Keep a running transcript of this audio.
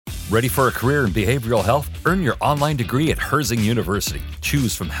Ready for a career in behavioral health? Earn your online degree at Herzing University.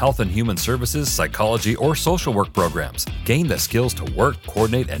 Choose from health and human services, psychology, or social work programs. Gain the skills to work,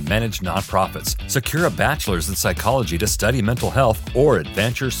 coordinate, and manage nonprofits. Secure a bachelor's in psychology to study mental health, or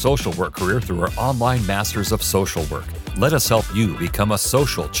advance your social work career through our online Masters of Social Work. Let us help you become a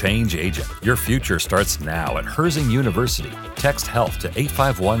social change agent. Your future starts now at Herzing University. Text HEALTH to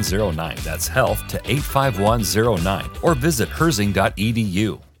 85109. That's HEALTH to 85109. Or visit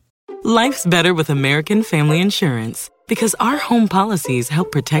herzing.edu. Life's better with American Family Insurance because our home policies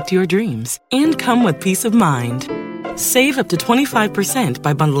help protect your dreams and come with peace of mind. Save up to 25%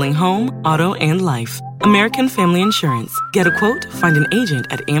 by bundling home, auto, and life. American Family Insurance. Get a quote, find an agent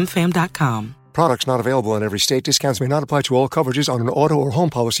at amfam.com. Products not available in every state. Discounts may not apply to all coverages on an auto or home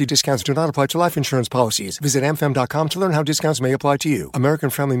policy. Discounts do not apply to life insurance policies. Visit amfam.com to learn how discounts may apply to you. American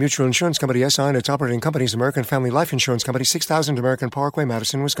Family Mutual Insurance Company, SI, and its operating companies, American Family Life Insurance Company, 6000 American Parkway,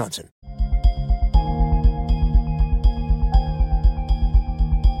 Madison, Wisconsin.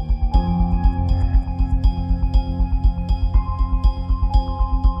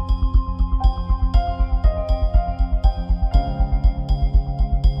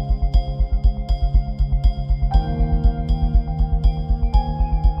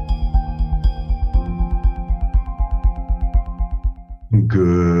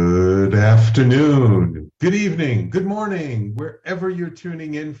 Good afternoon, good evening, good morning, wherever you're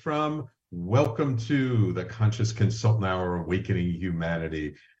tuning in from. Welcome to the Conscious Consultant Hour, Awakening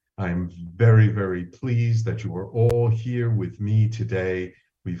Humanity. I'm very, very pleased that you are all here with me today.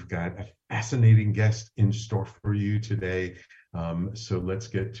 We've got a fascinating guest in store for you today, so let's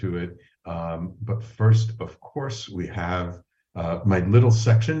get to it. But first, of course, we have my little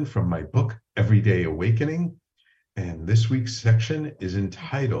section from my book, Everyday Awakening. And this week's section is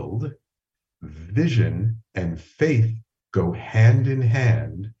entitled Vision and Faith Go Hand in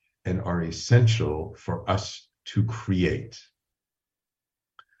Hand and Are Essential for Us to Create.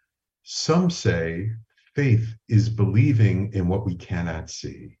 Some say faith is believing in what we cannot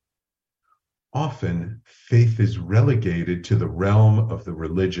see. Often, faith is relegated to the realm of the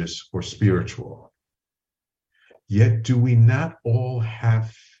religious or spiritual. Yet do we not all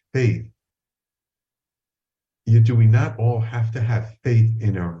have faith? Yet do we not all have to have faith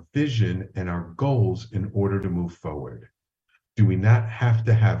in our vision and our goals in order to move forward? Do we not have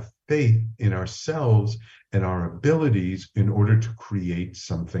to have faith in ourselves and our abilities in order to create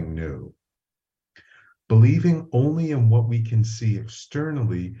something new? Believing only in what we can see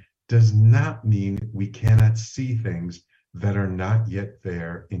externally does not mean we cannot see things that are not yet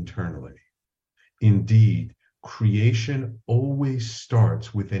there internally. Indeed, creation always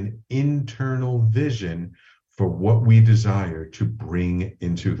starts with an internal vision for what we desire to bring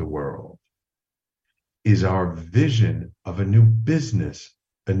into the world. Is our vision of a new business,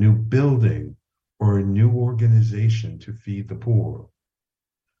 a new building, or a new organization to feed the poor?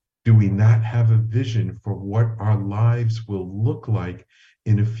 Do we not have a vision for what our lives will look like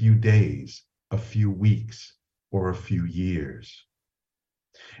in a few days, a few weeks, or a few years?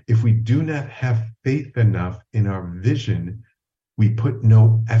 If we do not have faith enough in our vision, we put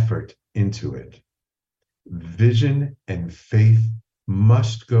no effort into it. Vision and faith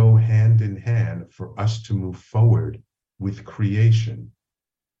must go hand in hand for us to move forward with creation.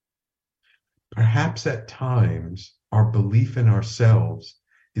 Perhaps at times our belief in ourselves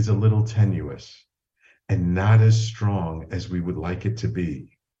is a little tenuous and not as strong as we would like it to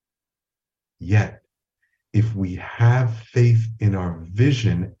be. Yet, if we have faith in our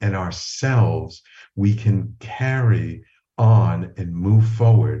vision and ourselves, we can carry on and move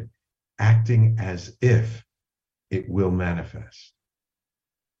forward, acting as if it will manifest.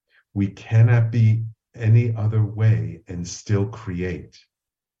 We cannot be any other way and still create.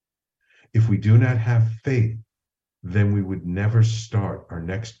 If we do not have faith, then we would never start our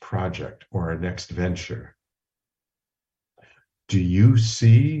next project or our next venture. Do you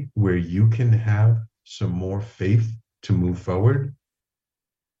see where you can have some more faith to move forward?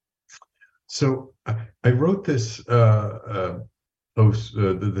 So I wrote this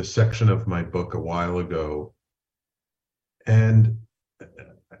the section of my book a while ago, and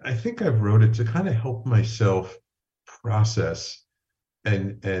I think I wrote it to kind of help myself process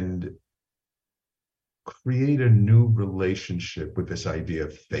and create a new relationship with this idea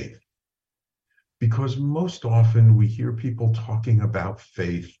of faith. Because most often we hear people talking about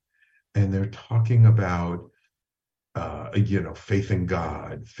faith, and they're talking about faith in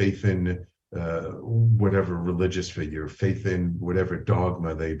God, faith in whatever religious figure, faith in whatever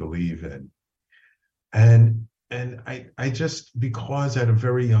dogma they believe in. And I just, because at a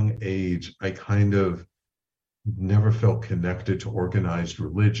very young age, I kind of never felt connected to organized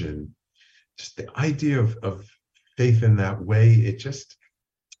religion. Just the idea of faith in that way, it just,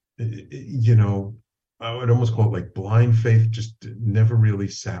 you know, I would almost call it like blind faith, just never really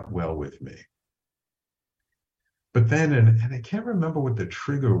sat well with me. But then, and I can't remember what the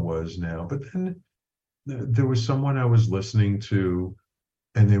trigger was now, but then there was someone I was listening to,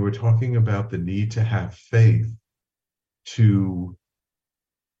 and they were talking about the need to have faith to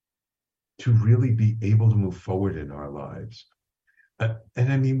really be able to move forward in our lives.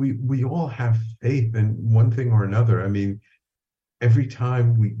 And I mean, we all have faith in one thing or another. I mean, every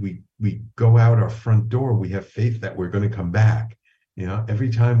time we go out our front door, we have faith that we're going to come back. You know, every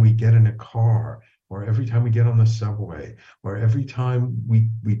time we get in a car, or every time we get on the subway, or every time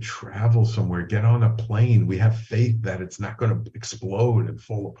we travel somewhere, get on a plane, we have faith that it's not going to explode and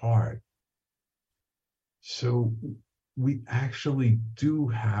fall apart. So we actually do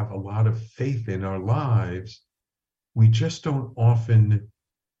have a lot of faith in our lives. We just don't often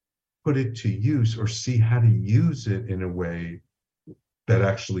put it to use or see how to use it in a way that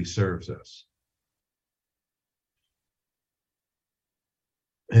actually serves us.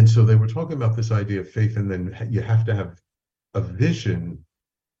 And so they were talking about this idea of faith, and then you have to have a vision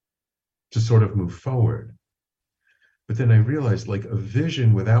to sort of move forward. But then I realized, like, a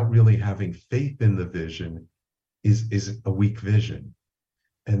vision without really having faith in the vision is a weak vision.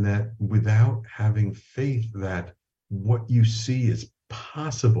 And that without having faith that what you see is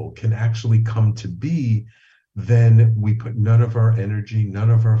possible can actually come to be, then we put none of our energy, none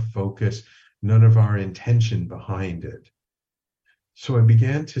of our focus, none of our intention behind it. So I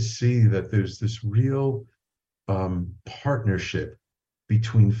began to see that there's this real partnership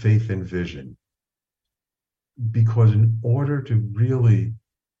between faith and vision. Because in order to really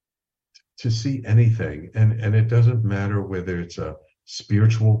to see anything, and it doesn't matter whether it's a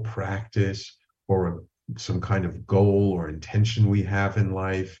spiritual practice or some kind of goal or intention we have in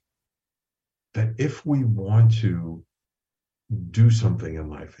life, that if we want to do something in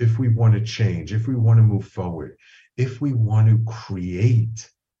life, if we want to change, if we want to move forward, if we want to create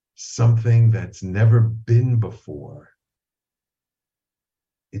something that's never been before,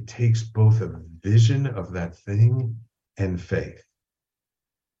 it takes both a vision of that thing and faith.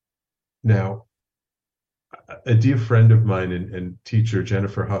 Now, a dear friend of mine and teacher,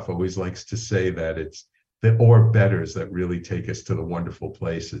 Jennifer Huff, always likes to say that it's the or betters that really take us to the wonderful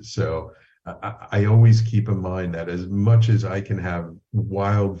places. So I always keep in mind that as much as I can have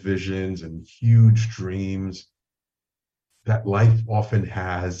wild visions and huge dreams, that life often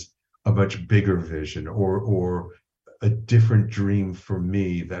has a much bigger vision or a different dream for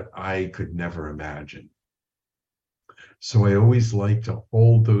me that I could never imagine. So I always like to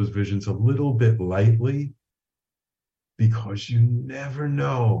hold those visions a little bit lightly, because you never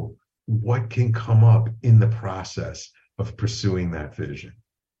know what can come up in the process of pursuing that vision.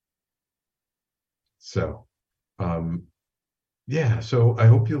 So, so I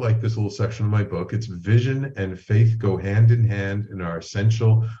hope you like this little section of my book. It's vision and faith go hand in hand and are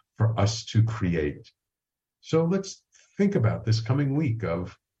essential for us to create. So let's think about this coming week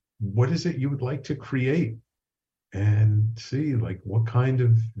of what is it you would like to create, and see, like, what kind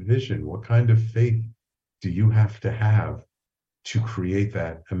of vision, what kind of faith do you have to create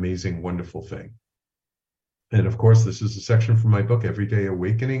that amazing, wonderful thing. And of course, this is a section from my book, Everyday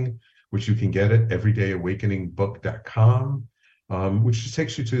Awakening, which you can get at everydayawakeningbook.com, which just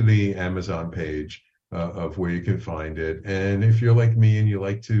takes you to the Amazon page of where you can find it. And if you're like me and you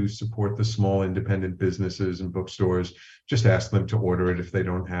like to support the small independent businesses and bookstores, just ask them to order it if they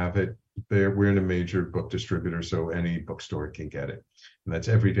don't have it. We're in a major book distributor, so any bookstore can get it. And that's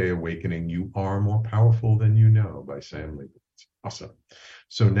Everyday Awakening, You Are More Powerful Than You Know by Sam Liebowitz. Awesome.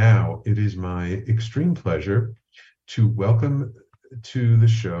 So now it is my extreme pleasure to welcome to the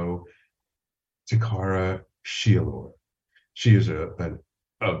show Takara Sheilor. She is a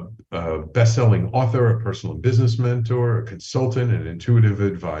best-selling author, a personal business mentor, a consultant, and intuitive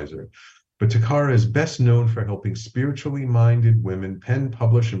advisor. But Takara is best known for helping spiritually minded women pen,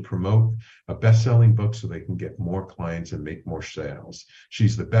 publish, and promote a best-selling book so they can get more clients and make more sales.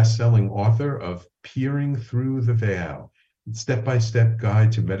 She's the best-selling author of Peering Through the Veil, Step-by-Step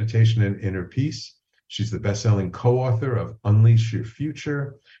Guide to Meditation and Inner Peace. She's the best-selling co-author of Unleash Your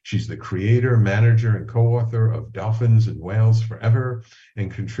Future. She's the creator, manager, and co-author of Dolphins and Whales Forever,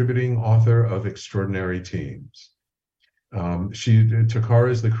 and contributing author of Extraordinary Teams. Takara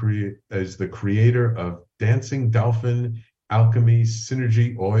is the creator of Dancing Dolphin, Alchemy,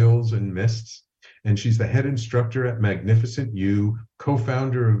 Synergy Oils and Mists, and she's the head instructor at Magnificent You,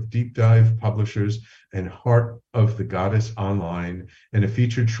 co-founder of Deep Dive Publishers and Heart of the Goddess Online, and a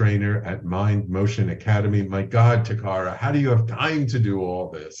featured trainer at Mind Motion Academy. My God, Takara, how do you have time to do all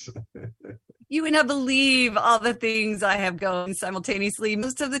this? You would not believe all the things I have going simultaneously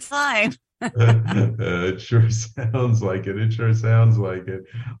most of the time. It sure sounds like it. It sure sounds like it.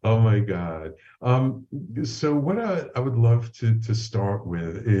 Oh my God. So what I would love to start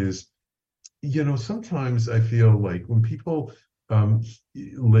with is, sometimes I feel like when people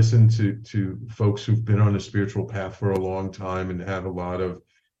listen to folks who've been on a spiritual path for a long time and have a lot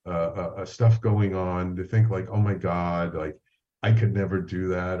of stuff going on, they think like, oh my God, like I could never do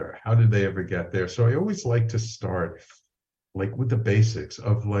that, or how did they ever get there? So I always like to start like with the basics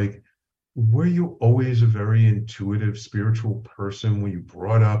of like, were you always a very intuitive spiritual person? Were you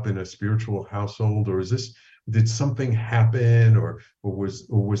brought up in a spiritual household, or did something happen, or was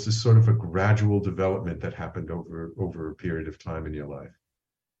this sort of a gradual development that happened over a period of time in your life?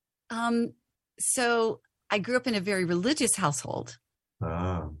 So I grew up in a very religious household.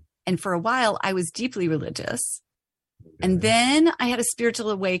 And for a while I was deeply religious. Okay. And then I had a spiritual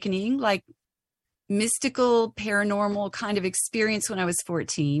awakening, like mystical, paranormal kind of experience when I was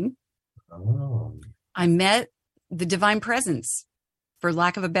 14. Oh. I met the divine presence, for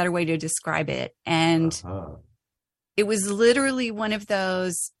lack of a better way to describe it. And it was literally one of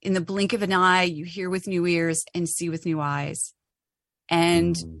those, in the blink of an eye, you hear with new ears and see with new eyes.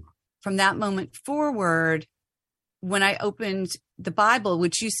 And from that moment forward, when I opened the Bible,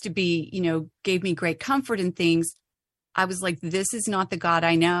 which used to be, gave me great comfort and things, I was like, this is not the God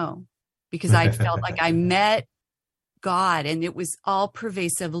I know, because I felt like I met God, and it was all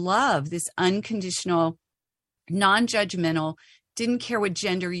pervasive love, this unconditional, non-judgmental, didn't care what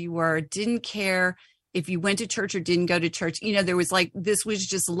gender you were, didn't care if you went to church or didn't go to church. There was like, this was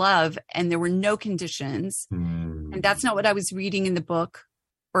just love, and there were no conditions. And that's not what I was reading in the book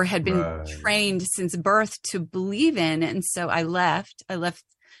or had been trained since birth to believe in. And so I left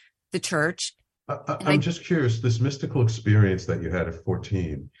the church. I'm just curious, this mystical experience that you had at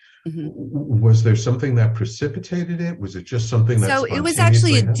 14, was there something that precipitated it? Was it just something that So it was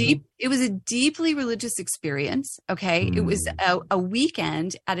actually happened? it was a deeply religious experience. Okay. It was a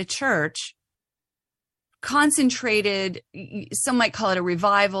weekend at a church, concentrated. Some might call it a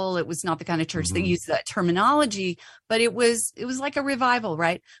revival. It was not the kind of church that used that terminology, but it was like a revival,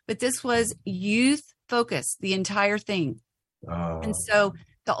 right? But this was youth focused, the entire thing. And so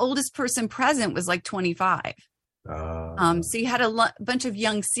the oldest person present was like 25. So you had a bunch of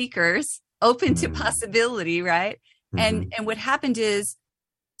young seekers open to possibility, right? And what happened is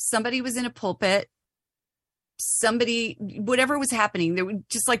somebody was in a pulpit, whatever was happening, there was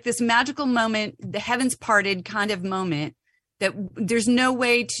just like this magical moment, the heavens parted kind of moment, that there's no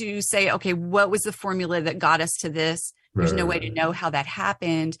way to say, okay, what was the formula that got us to this? There's no way to know how that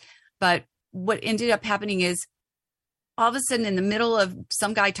happened. But what ended up happening is, all of a sudden, in the middle of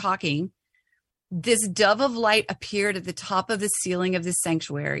some guy talking, this dove of light appeared at the top of the ceiling of the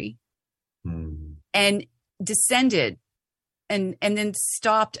sanctuary and descended and then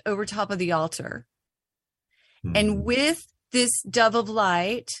stopped over top of the altar. And with this dove of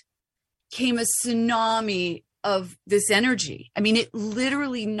light came a tsunami of this energy. I mean, it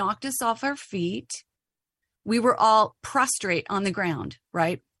literally knocked us off our feet. We were all prostrate on the ground,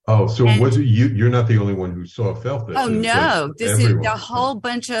 right? Oh, so was it you? You're not the only one who felt this. Oh, no. This is a whole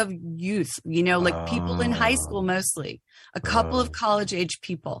bunch of youth, like people in high school, mostly a couple of college age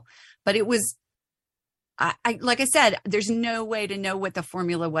people. But it was, like I said, there's no way to know what the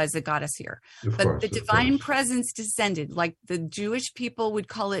formula was that got us here. But the divine presence descended, like the Jewish people would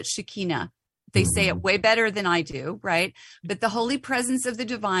call it Shekinah. They say it way better than I do, right? But the holy presence of the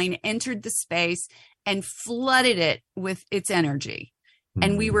divine entered the space and flooded it with its energy.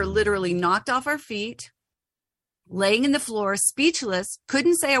 And we were literally knocked off our feet, laying in the floor, speechless,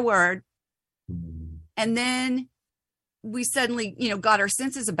 couldn't say a word. And then we suddenly, got our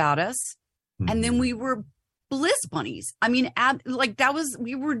senses about us. And then we were bliss bunnies. I mean, it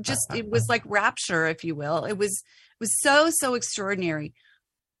was like rapture, if you will. It was so extraordinary.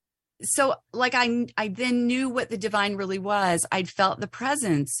 So like I then knew what the divine really was. I'd felt the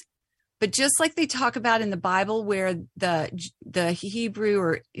presence. But just like they talk about in the Bible, where the Hebrew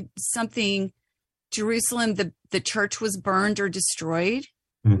or something, Jerusalem, the church was burned or destroyed,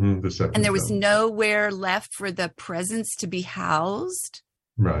 and there was nowhere left for the presence to be housed.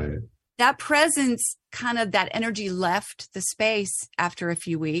 Right. That presence, kind of that energy, left the space after a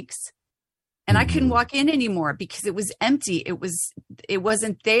few weeks, and I couldn't walk in anymore because it was empty. It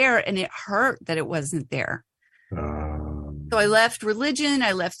wasn't there, and it hurt that it wasn't there. So I left religion,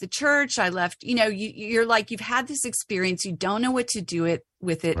 I left the church, I left, you're like, you've had this experience, you don't know what to do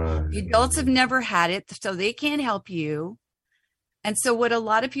with it. The adults have never had it, so they can't help you. And so what a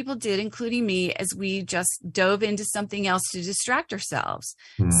lot of people did, including me, is we just dove into something else to distract ourselves.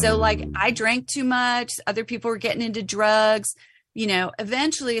 So like I drank too much, other people were getting into drugs,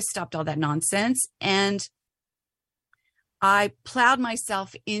 eventually I stopped all that nonsense and I plowed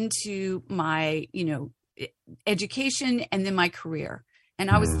myself into my, education and then my career.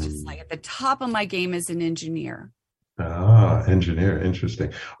 And I was just like at the top of my game as an engineer. Engineer.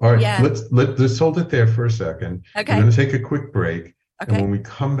 Interesting. All right. Yeah. Let's hold it there for a second. Okay. We're going to take a quick break. Okay. And when we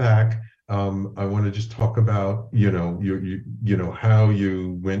come back, I want to just talk about, how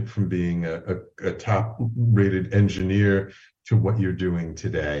you went from being a top rated engineer to what you're doing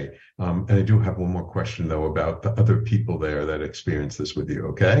today. And I do have one more question though, about the other people there that experienced this with you.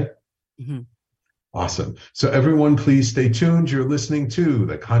 Okay. Mm-hmm. Awesome. So everyone, please stay tuned. You're listening to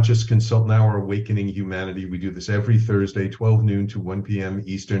the Conscious Consultant Hour, Awakening Humanity. We do this every Thursday, 12 noon to 1 p.m.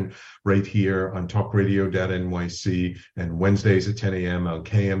 Eastern, right here on talkradio.nyc, and Wednesdays at 10 a.m. on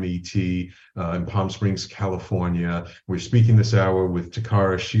KMET in Palm Springs, California. We're speaking this hour with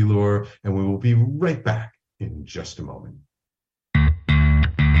Takara Shilor, and we will be right back in just a moment.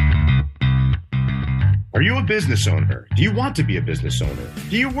 Are you a business owner? Do you want to be a business owner?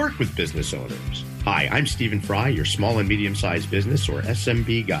 Do you work with business owners? Hi, I'm Stephen Fry, your small and medium-sized business, or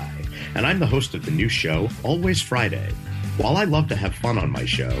SMB guy, and I'm the host of the new show, Always Friday. While I love to have fun on my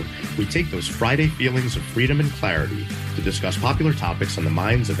show, we take those Friday feelings of freedom and clarity to discuss popular topics on the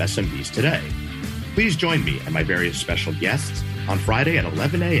minds of SMBs today. Please join me and my various special guests on Friday at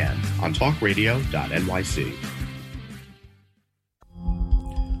 11 a.m. on talkradio.nyc.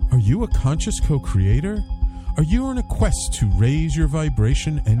 Are you a conscious co-creator? Are you on a quest to raise your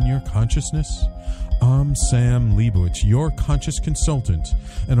vibration and your consciousness? I'm Sam Leibowitz, your conscious consultant,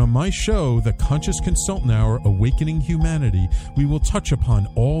 and on my show, The Conscious Consultant Hour, Awakening Humanity, we will touch upon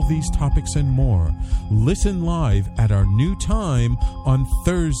all these topics and more. Listen live at our new time on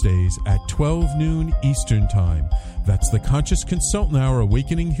Thursdays at 12 noon Eastern Time. That's The Conscious Consultant Hour,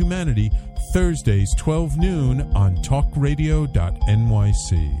 Awakening Humanity, Thursdays 12 noon on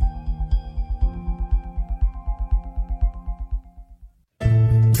talkradio.nyc.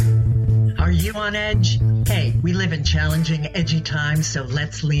 Are you on edge? Hey, we live in challenging, edgy times, so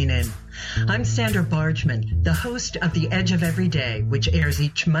let's lean in. I'm Sandra Bargman, the host of The Edge of Every Day, which airs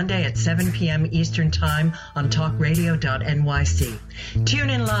each Monday at 7 p.m. Eastern Time on talkradio.nyc. Tune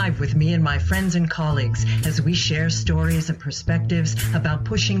in live with me and my friends and colleagues as we share stories and perspectives about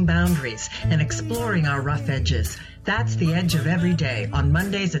pushing boundaries and exploring our rough edges. That's The Edge of Every Day on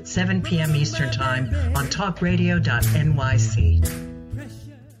Mondays at 7 p.m. Eastern Time on talkradio.nyc.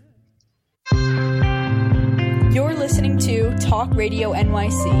 You're listening to Talk Radio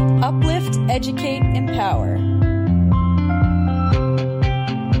NYC. Uplift, educate, empower.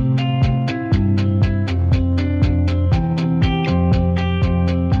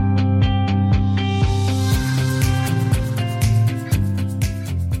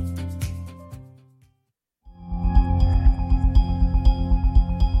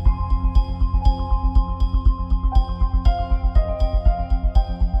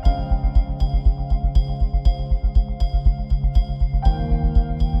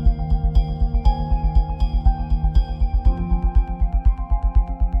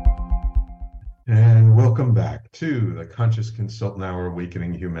 Welcome back to the Conscious Consultant Hour,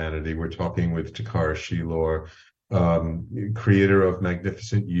 Awakening Humanity. We're talking with Takara Shilor, creator of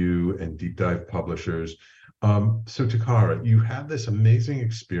Magnificent You and Deep Dive Publishers. So Takara, you had this amazing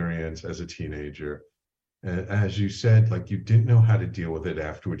experience as a teenager. As you said, like you didn't know how to deal with it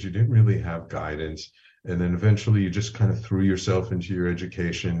afterwards. You didn't really have guidance. And then eventually you just kind of threw yourself into your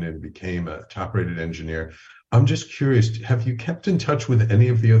education and became a top-rated engineer. I'm just curious, have you kept in touch with any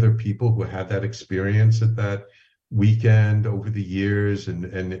of the other people who had that experience at that weekend over the years?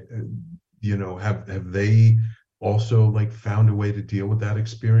 And you know, have they also like found a way to deal with that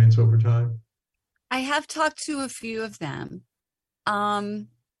experience over time? I have talked to a few of them. I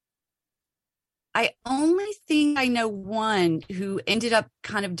only think I know one who ended up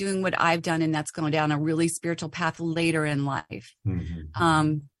kind of doing what I've done, and that's going down a really spiritual path later in life.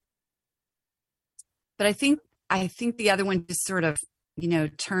 Mm-hmm. But I think the other one just sort of, you know,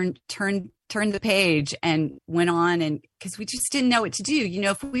 turned the page and went on, and because we just didn't know what to do. You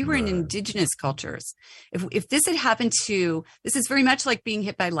know, if we were in indigenous cultures, if this had happened to, this is very much like being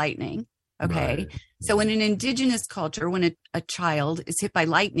hit by lightning. Okay. Right. So in an indigenous culture, when a child is hit by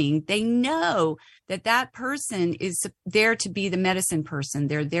lightning, they know that person is there to be the medicine person.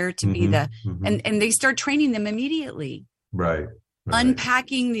 They're there to be and they start training them immediately. Right.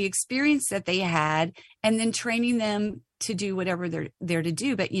 Unpacking the experience that they had and then training them to do whatever they're there to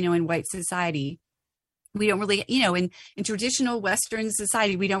do. But, in white society, we don't really, in traditional Western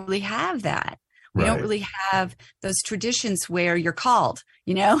society, we don't really have that. We don't really have those traditions where you're called,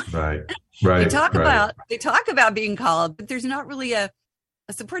 Right. They talk about being called, but there's not really a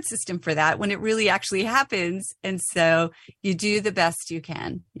support system for that when it really actually happens. And so you do the best you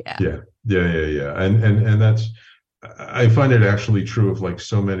can. Yeah. And that's, I find it actually true of like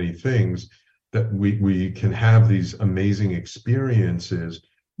so many things that we can have these amazing experiences,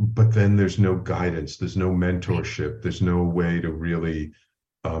 but then there's no guidance, there's no mentorship, there's no way to really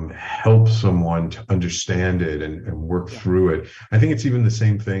help someone to understand it and work through it. I think it's even the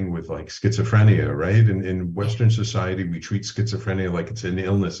same thing with like schizophrenia, right? In Western society, we treat schizophrenia like it's an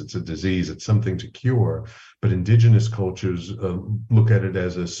illness, it's a disease, it's something to cure. But indigenous cultures look at it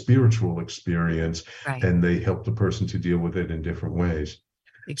as a spiritual experience, and they help the person to deal with it in different ways.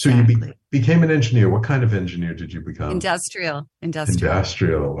 Exactly. So you became an engineer. What kind of engineer did you become? Industrial.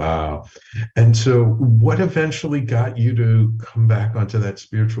 Wow. And so what eventually got you to come back onto that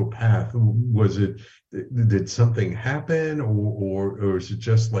spiritual path? Was it, did something happen or is it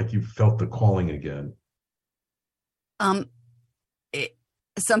just like you felt the calling again?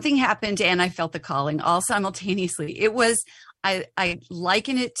 Something happened and I felt the calling all simultaneously. It was, I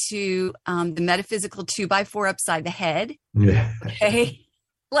liken it to the metaphysical 2x4 upside the head. Yeah. Okay.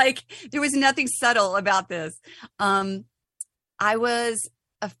 Like there was nothing subtle about this. I was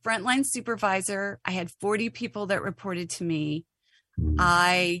a frontline supervisor. I had 40 people that reported to me.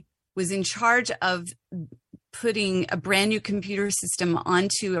 I was in charge of putting a brand new computer system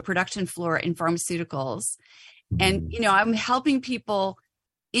onto a production floor in pharmaceuticals. And, I'm helping people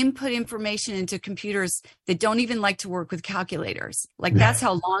input information into computers that don't even like to work with calculators. Like that's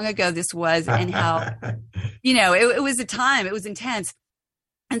how long ago this was and how, it was a time, it was intense.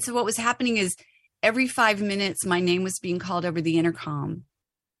 And so what was happening is every 5 minutes, my name was being called over the intercom.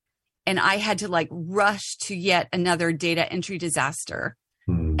 And I had to like rush to yet another data entry disaster.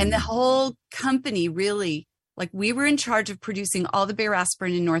 And the whole company really, like we were in charge of producing all the Bayer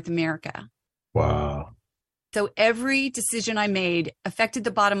aspirin in North America. Wow. So every decision I made affected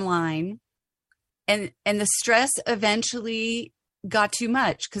the bottom line. And the stress eventually got too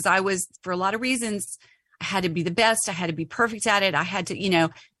much because I was, for a lot of reasons, I had to be the best. I had to be perfect at it. I had to,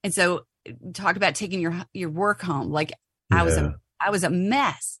 and so talk about taking your work home. Like I was a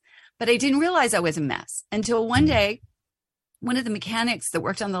mess, but I didn't realize I was a mess until one day, one of the mechanics that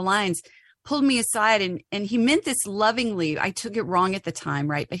worked on the lines pulled me aside and he meant this lovingly. I took it wrong at the time.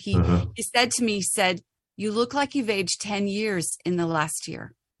 Right. But he said to me, you look like you've aged 10 years in the last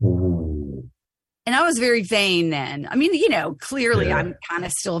year. Ooh. And I was very vain then. I mean, clearly I'm kind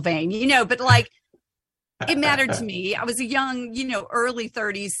of still vain, but like, it mattered to me. I was a young, early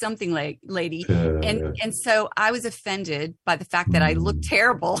 30s, something like lady. And so I was offended by the fact that I looked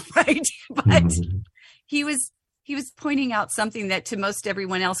terrible. Right. But he was pointing out something that to most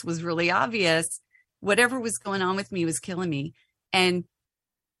everyone else was really obvious. Whatever was going on with me was killing me. And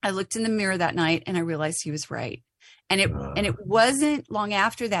I looked in the mirror that night and I realized he was right. And it wasn't long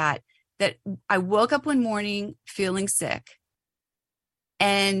after that I woke up one morning feeling sick.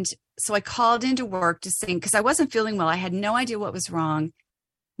 And so I called into work to sing because I wasn't feeling well. I had no idea what was wrong.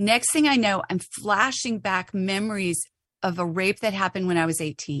 Next thing I know, I'm flashing back memories of a rape that happened when I was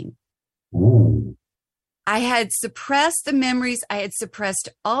 18. Ooh. I had suppressed the memories. I had suppressed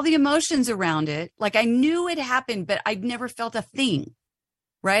all the emotions around it. Like I knew it happened, but I'd never felt a thing.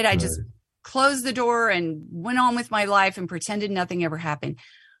 Right. I just closed the door and went on with my life and pretended nothing ever happened.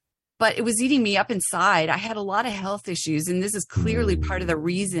 But it was eating me up inside. I had a lot of health issues, and this is clearly part of the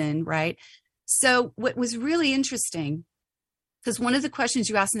reason, right? So what was really interesting, because one of the questions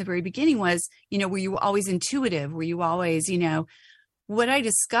you asked in the very beginning was, were you always intuitive? Were you always, what I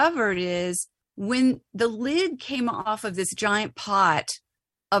discovered is when the lid came off of this giant pot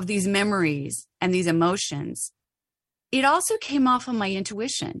of these memories and these emotions, it also came off of my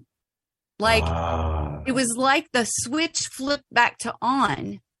intuition. Like it was like the switch flipped back to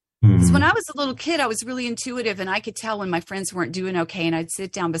on. Because when I was a little kid, I was really intuitive and I could tell when my friends weren't doing okay. And I'd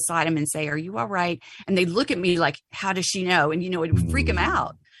sit down beside them and say, are you all right? And they'd look at me like, how does she know? And, it would freak them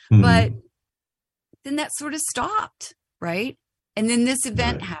out. But then that sort of stopped. Right. And then this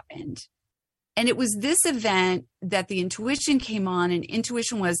event happened. And it was this event that the intuition came on, and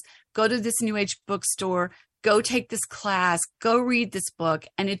intuition was go to this New Age bookstore, go take this class, go read this book.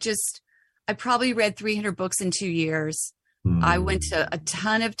 And I probably read 300 books in 2 years. I went to a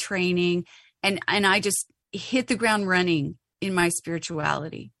ton of training and I just hit the ground running in my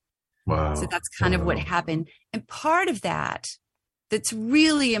spirituality. Wow. So that's kind of what happened. And part of that's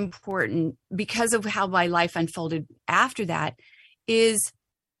really important because of how my life unfolded after that is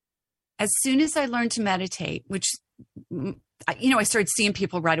as soon as I learned to meditate, which, I started seeing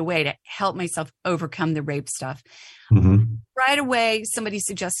people right away to help myself overcome the rape stuff. Mm-hmm. Right away, somebody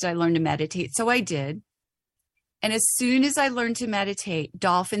suggested I learn to meditate. So I did. And as soon as I learned to meditate,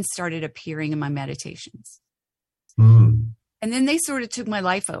 dolphins started appearing in my meditations. Mm. And then they sort of took my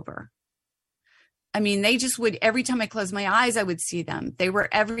life over. I mean, they just would, every time I closed my eyes, I would see them. They were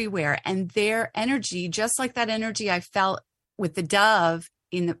everywhere. And their energy, just like that energy I felt with the dove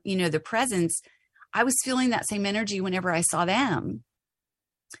in the, the presence, I was feeling that same energy whenever I saw them.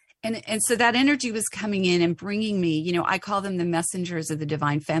 And so that energy was coming in and bringing me, I call them the messengers of the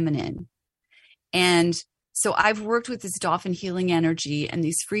divine feminine. And so I've worked with this dolphin healing energy and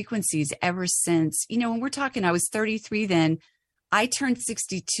these frequencies ever since, when we're talking, I was 33 then, I turned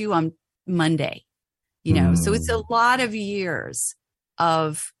 62 on Monday, so it's a lot of years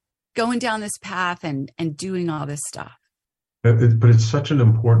of going down this path and doing all this stuff. But it's such an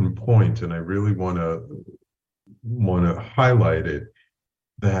important point, and I really want to highlight it,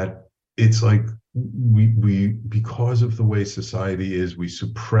 that it's like we because of the way society is, we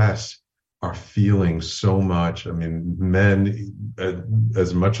suppress our feelings so much. I mean, men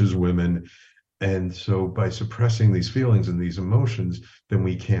as much as women. And so by suppressing these feelings and these emotions, then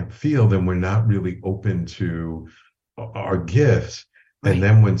we can't feel, then we're not really open to our gifts. Right. And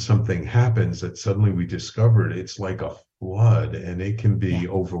then when something happens that suddenly we discovered, it's like a flood, and it can be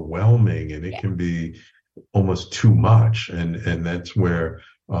overwhelming, and it can be almost too much. And that's where,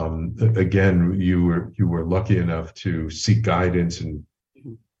 again, you were lucky enough to seek guidance and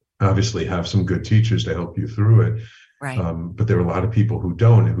obviously have some good teachers to help you through it. Right. But there are a lot of people who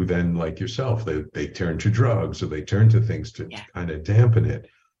don't, who then, like yourself, they turn to drugs, or they turn to things to kind of dampen it.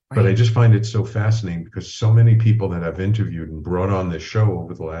 Right. But I just find it so fascinating because so many people that I've interviewed and brought on this show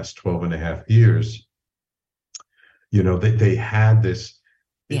over the last 12 and a half years, they had this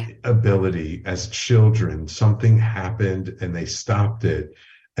ability as children. Something happened and they stopped it.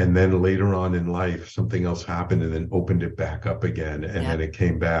 And then later on in life, something else happened and then opened it back up again. And then it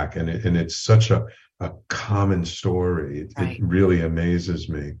came back. And it's such a common story. It really amazes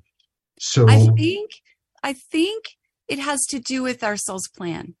me. So I think it has to do with our soul's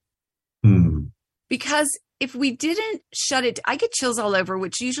plan. Because if we didn't shut it, I get chills all over,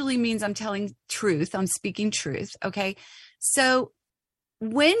 which usually means I'm telling truth. I'm speaking truth. Okay. So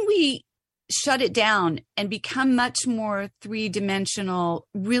when we shut it down and become much more three-dimensional,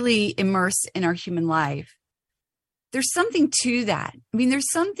 really immersed in our human life, there's something to that. I mean,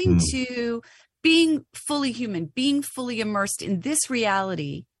 there's something to being fully human, being fully immersed in this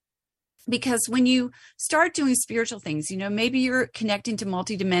reality. Because when you start doing spiritual things, maybe you're connecting to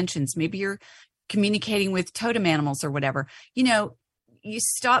multi-dimensions, maybe you're communicating with totem animals or whatever, you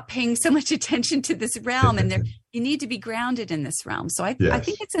stop paying so much attention to this realm, and you need to be grounded in this realm. So I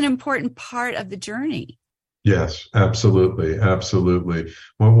think it's an important part of the journey. Yes, absolutely. Absolutely.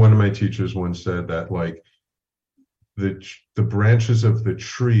 One of my teachers once said that, like, the branches of the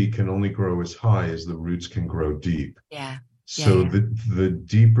tree can only grow as high as the roots can grow deep. Yeah. So the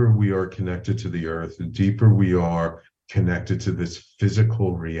deeper we are connected to the earth, the deeper we are connected to this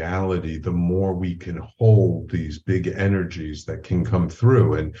physical reality, the more we can hold these big energies that can come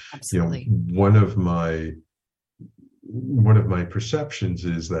through. And absolutely. One of my perceptions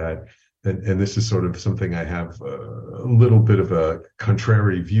is that, and this is sort of something I have a little bit of a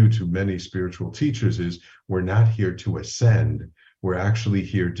contrary view to many spiritual teachers, is we're not here to ascend. We're actually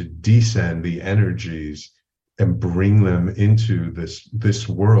here to descend the energies and bring them into this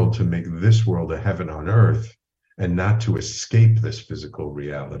world, to make this world a heaven on earth, and not to escape this physical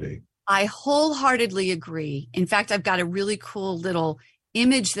reality. I wholeheartedly agree. In fact, I've got a really cool little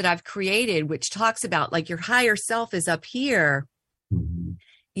image that I've created, which talks about, like, your higher self is up here,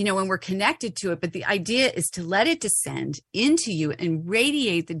 when we're connected to it. But the idea is to let it descend into you and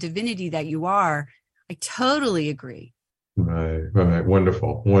radiate the divinity that you are. I totally agree. Right.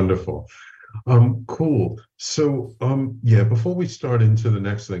 Wonderful. Cool. So, before we start into the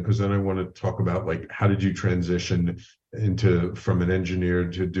next thing, because then I want to talk about, like, how did you transition from an engineer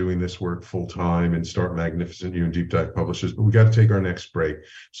to doing this work full time and start Magnificent You and Deep Dive Publishers. But we got to take our next break.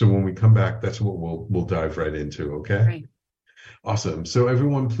 So when we come back, that's what we'll dive right into. Okay. Right. Awesome. So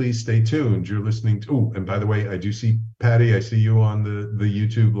everyone, please stay tuned. You're listening to, and by the way, I do see Patty. I see you on the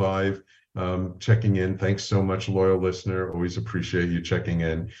YouTube live, checking in. Thanks so much, loyal listener. Always appreciate you checking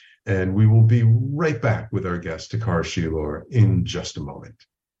in. And we will be right back with our guest, Takara Sheilor, in just a moment.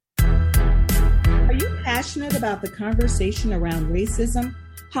 Are you passionate about the conversation around racism?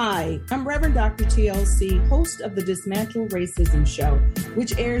 Hi, I'm Reverend Dr. TLC, host of the Dismantle Racism Show,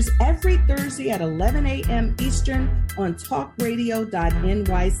 which airs every Thursday at 11 a.m. Eastern on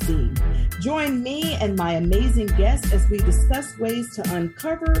talkradio.nyc. Join me and my amazing guests as we discuss ways to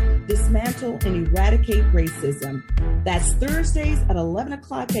uncover, dismantle, and eradicate racism. That's Thursdays at 11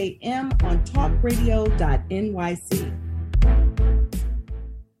 o'clock a.m. on talkradio.nyc.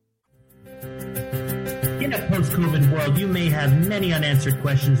 In a post-COVID world, you may have many unanswered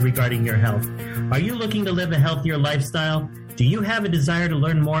questions regarding your health. Are you looking to live a healthier lifestyle? Do you have a desire to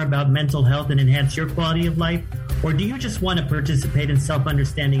learn more about mental health and enhance your quality of life? Or do you just want to participate in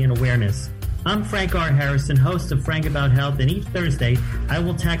self-understanding and awareness? I'm Frank R. Harrison, host of Frank About Health, and each Thursday, I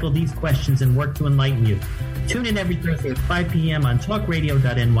will tackle these questions and work to enlighten you. Tune in every Thursday at 5 p.m. on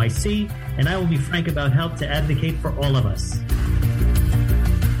talkradio.nyc, and I will be Frank About Health to advocate for all of us.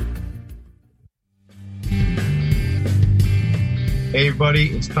 Hey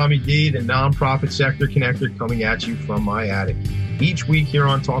everybody, it's Tommy D, the Nonprofit Sector Connector, coming at you from my attic. Each week here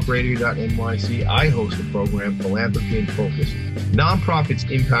on talkradio.nyc, I host a program, Philanthropy in Focus. Nonprofits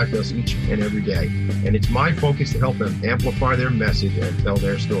impact us each and every day, and it's my focus to help them amplify their message and tell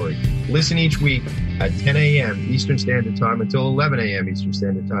their story. Listen each week at 10 a.m. Eastern Standard Time until 11 a.m. Eastern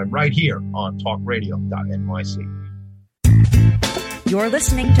Standard Time, right here on talkradio.nyc. You're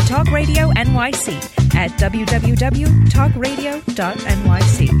listening to Talk Radio NYC at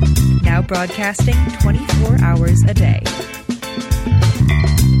www.talkradio.nyc. Now broadcasting 24 hours a day.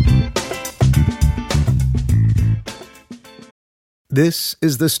 This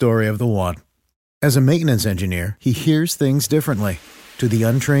is the story of the one. As a maintenance engineer, he hears things differently. To the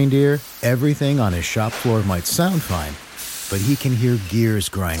untrained ear, everything on his shop floor might sound fine, but he can hear gears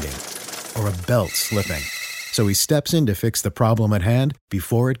grinding or a belt slipping. So he steps in to fix the problem at hand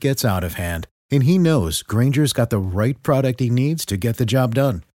before it gets out of hand. And he knows Grainger's got the right product he needs to get the job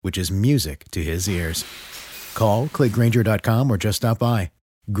done, which is music to his ears. Call, click Grainger.com, or just stop by.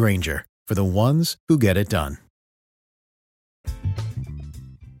 Grainger, for the ones who get it done.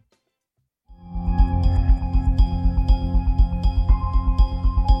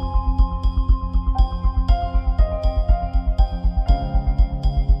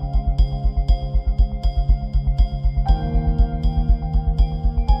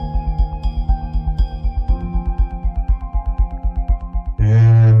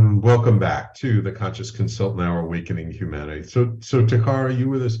 Welcome back to the Conscious Consultant Hour, Awakening Humanity. So Takara, you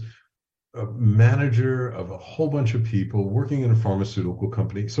were this manager of a whole bunch of people working in a pharmaceutical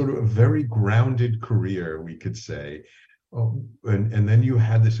company, sort of a very grounded career, we could say. And then you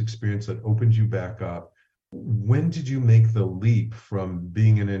had this experience that opened you back up. When did you make the leap from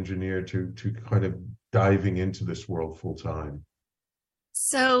being an engineer to kind of diving into this world full time?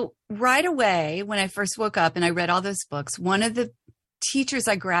 So right away, when I first woke up and I read all those books, one of the teachers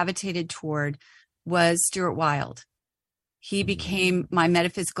I gravitated toward was Stuart Wilde. He became my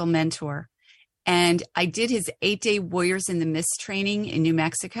metaphysical mentor. And I did his 8-day Warriors in the Mist training in New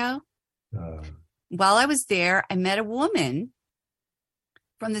Mexico. While I was there, I met a woman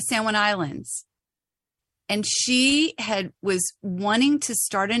from the San Juan Islands. And she was wanting to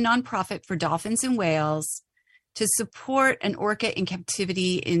start a nonprofit for dolphins and whales to support an orca in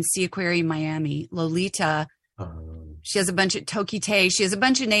captivity in Sea Aquarium, Miami, Lolita. She has a bunch of Tokite. She has a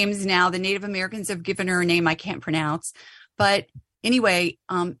bunch of names now. The Native Americans have given her a name I can't pronounce. But anyway,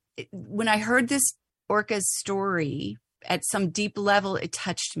 when I heard this orca's story at some deep level, it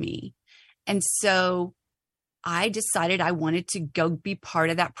touched me. And so I decided I wanted to go be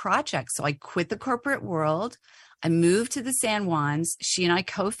part of that project. So I quit the corporate world. I moved to the San Juans. She and I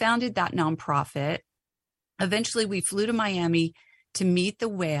co-founded that nonprofit. Eventually, we flew to Miami to meet the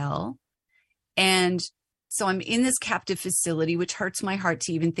whale. And so I'm in this captive facility, which hurts my heart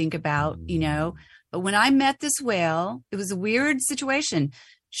to even think about, But when I met this whale, it was a weird situation.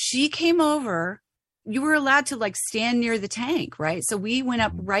 She came over. You were allowed to stand near the tank, right? So we went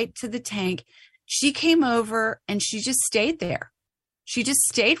up right to the tank. She came over and she just stayed there. She just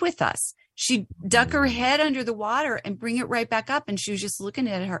stayed with us. She'd duck her head under the water and bring it right back up. And she was just looking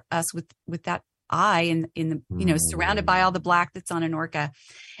at us with that eye in the, surrounded by all the black that's on an orca.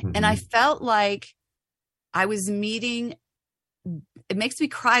 Mm-hmm. And I felt like I was meeting, it makes me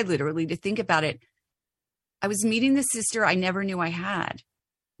cry literally to think about it. I was meeting the sister I never knew I had.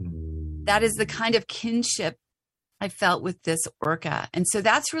 That is the kind of kinship I felt with this orca. And so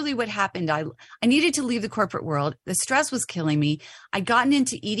that's really what happened. I needed to leave the corporate world. The stress was killing me. I'd gotten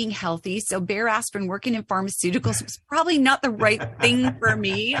into eating healthy. So Bayer Aspirin, working in pharmaceuticals was probably not the right thing for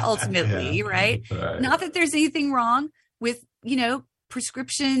me ultimately, right? Not that there's anything wrong with,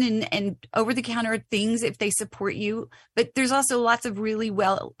 prescription and over-the-counter things if they support you, but there's also lots of really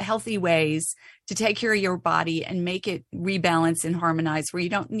healthy ways to take care of your body and make it rebalance and harmonize, where you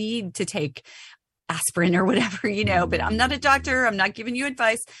don't need to take aspirin or whatever, but I'm not a doctor. I'm not giving you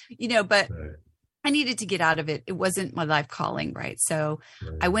advice, but I needed to get out of it. It wasn't my life calling, right? So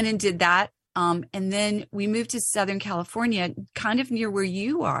I went and did that. And then we moved to Southern California, kind of near where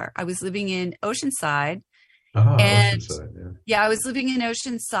you are. I was living in Oceanside. Oceanside, I was living in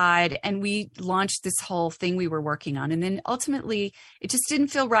Oceanside, and we launched this whole thing we were working on. And then ultimately, it just didn't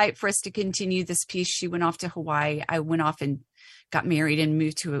feel right for us to continue this piece. She went off to Hawaii. I went off and got married and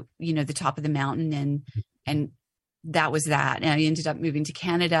moved to, the top of the mountain. And that was that. And I ended up moving to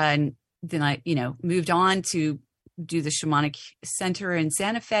Canada. And then I, moved on to do the Shamanic Center in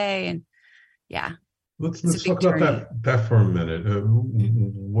Santa Fe. And let's talk about that for a minute.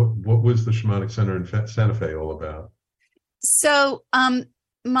 What was the Shamanic Center in Santa Fe all about? So,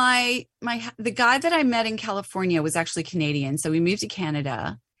 the guy that I met in California was actually Canadian. So we moved to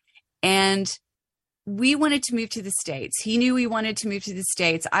Canada, and we wanted to move to the States. He knew we wanted to move to the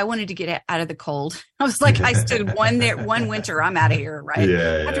States. I wanted to get out of the cold. I was like, I stood one winter, I'm out of here, right?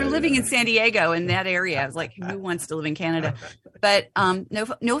 After living in San Diego in that area, I was like, who wants to live in Canada? But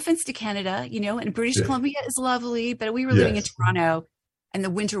no offense to Canada, and British Columbia is lovely, but we were living in Toronto, and the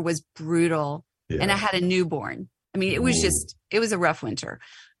winter was brutal, and I had a newborn. I mean, it was a rough winter.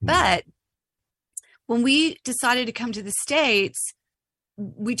 But when we decided to come to the States,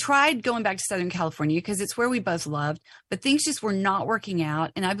 we tried going back to Southern California because it's where we both loved, but things just were not working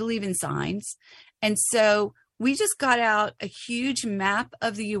out. And I believe in signs. And so we just got out a huge map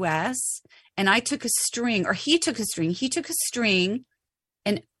of the US, and I took a string, or he took a string,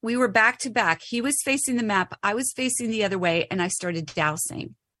 and we were back to back. He was facing the map. I was facing the other way, and I started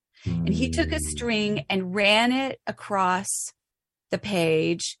dowsing. And he took a string and ran it across the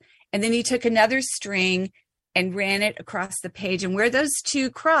page. And then he took another string and ran it across the page. And where those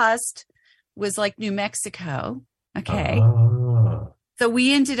two crossed was like New Mexico. Okay. So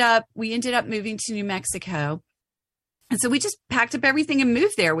we ended up moving to New Mexico. And so we just packed up everything and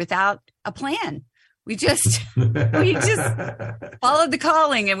moved there without a plan. We just followed the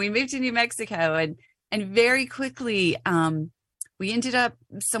calling, and we moved to New Mexico, and very quickly,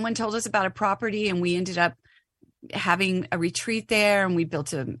 someone told us about a property, and we ended up having a retreat there, and we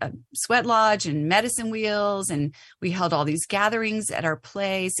built a sweat lodge and medicine wheels, and we held all these gatherings at our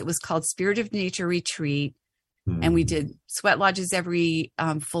place. It was called Spirit of Nature Retreat. And we did sweat lodges every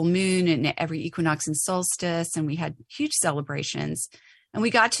full moon and every equinox and solstice. And we had huge celebrations, and we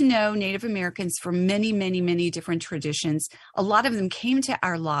got to know Native Americans from many, many, many different traditions. A lot of them came to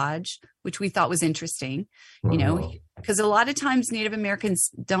our lodge, which we thought was interesting, because a lot of times Native Americans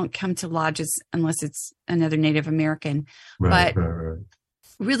don't come to lodges unless it's another Native American. But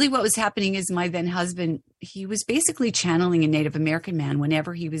really what was happening is my then husband, he was basically channeling a Native American man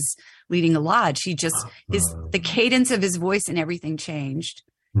whenever he was leading a lodge. The cadence of his voice and everything changed,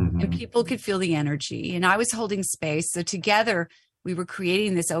 and people could feel the energy, and I was holding space. So together we were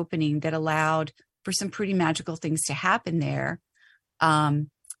creating this opening that allowed for some pretty magical things to happen there.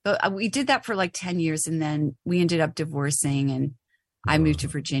 But we did that for like 10 years, and then we ended up divorcing, and I moved to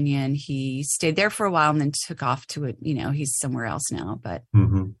Virginia, and he stayed there for a while and then took off to it. He's somewhere else now, but.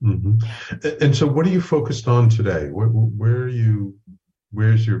 And so what are you focused on today? Where's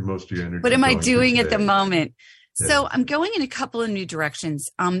most of your energy? What am I doing at the moment? Yeah. So I'm going in a couple of new directions.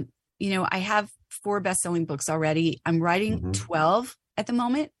 I have 4 best-selling books already. I'm writing 12 at the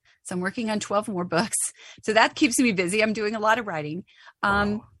moment. So I'm working on 12 more books. So that keeps me busy. I'm doing a lot of writing.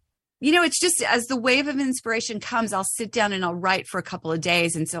 It's just as the wave of inspiration comes, I'll sit down and I'll write for a couple of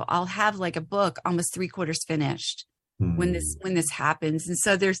days. And so I'll have like a book almost 3/4 finished when this happens. And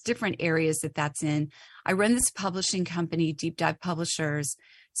so there's different areas that's in. I run this publishing company, Deep Dive Publishers.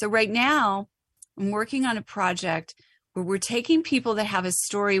 So right now I'm working on a project where we're taking people that have a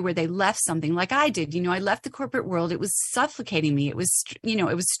story where they left something like I did. I left the corporate world. It was suffocating me. It was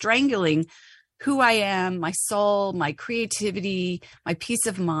strangling who I am, my soul, my creativity, my peace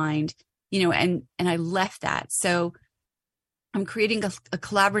of mind, and I left that. So I'm creating a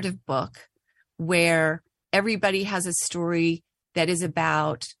collaborative book where everybody has a story that is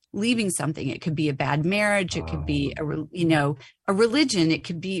about leaving something. It could be a bad marriage. It could be a religion. It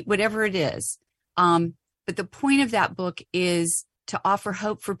could be whatever it is. But the point of that book is to offer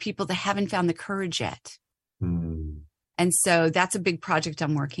hope for people that haven't found the courage yet. And so that's a big project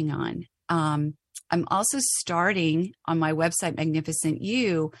I'm working on. I'm also starting on my website, Magnificent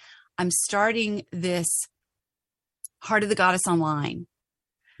You. I'm starting this Heart of the Goddess online.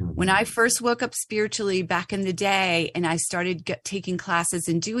 When I first woke up spiritually back in the day and I started taking classes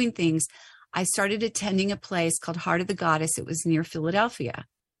and doing things, I started attending a place called Heart of the Goddess. It was near Philadelphia.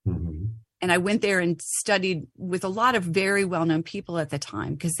 And I went there and studied with a lot of very well-known people at the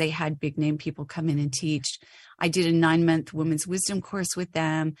time because they had big name people come in and teach. I did a 9-month women's wisdom course with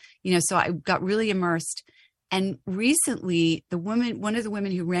them, so I got really immersed. And recently one of the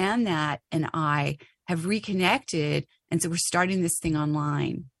women who ran that and I have reconnected. And so we're starting this thing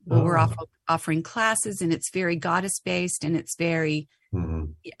online where we're offering classes, and it's very goddess based, and it's very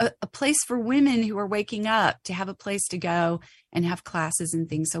a place for women who are waking up to have a place to go and have classes and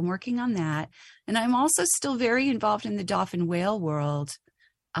things. So I'm working on that. And I'm also still very involved in the dolphin whale world.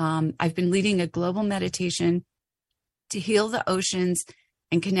 I've been leading a global meditation to heal the oceans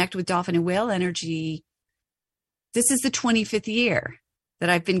and connect with dolphin and whale energy. This is the 25th year that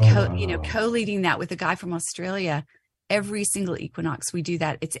I've been co-leading that with a guy from Australia. Every single equinox, we do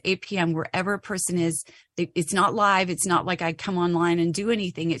that. It's 8 p.m. wherever a person is. It's not live. It's not like I come online and do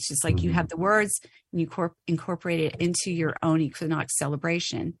anything. It's just like you have the words and you incorporate it into your own equinox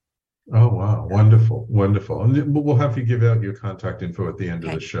celebration. Oh, wow. Wonderful. Wonderful. And we'll have you give out your contact info at the end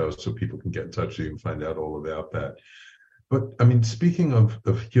of the show so people can get in touch with you and find out all about that. But I mean, speaking of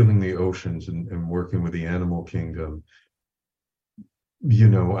healing the oceans and working with the animal kingdom,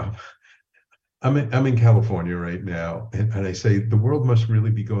 I'm in California right now, and I say the world must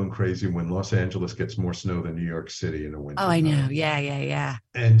really be going crazy when Los Angeles gets more snow than New York City in a winter. Oh, I know. Yeah.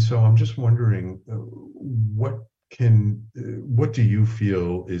 And so I'm just wondering, what do you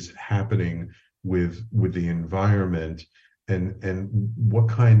feel is happening with the environment, and what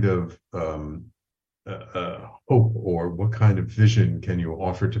kind of hope or what kind of vision can you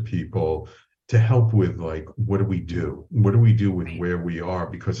offer to people to help with, like, what do we do? What do we do with where we are?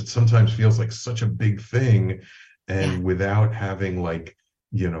 Because it sometimes feels like such a big thing, and without having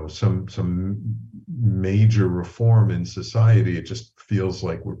some major reform in society, it just feels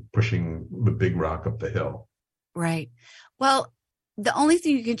like we're pushing the big rock up the hill. Right. Well, the only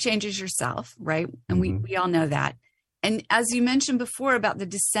thing you can change is yourself, right? And we all know that. And as you mentioned before about the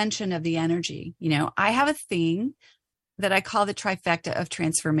dissension of the energy, I have a thing that I call the trifecta of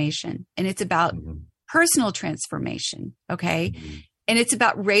transformation. And it's about personal transformation. Okay. And it's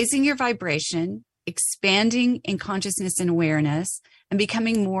about raising your vibration, expanding in consciousness and awareness, and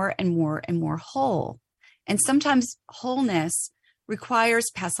becoming more and more and more whole. And sometimes wholeness requires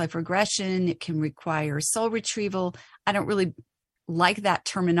past life regression. It can require soul retrieval. I don't really like that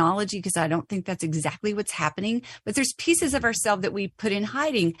terminology because I don't think that's exactly what's happening, but there's pieces of ourselves that we put in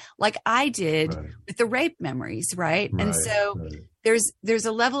hiding, like I did with the rape memories. Right. And so there's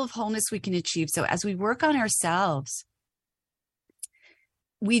a level of wholeness we can achieve. So as we work on ourselves,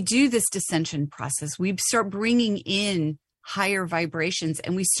 we do this dissension process. We start bringing in higher vibrations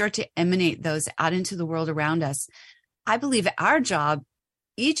and we start to emanate those out into the world around us. I believe our job,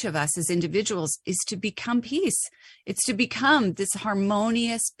 each of us as individuals, is to become peace. It's to become this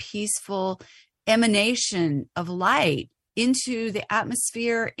harmonious, peaceful emanation of light into the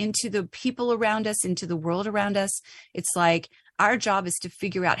atmosphere, into the people around us, into the world around us. It's like our job is to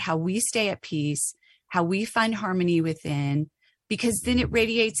figure out how we stay at peace, how we find harmony within, because then it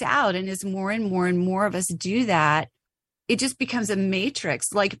radiates out. And as more and more and more of us do that, it just becomes a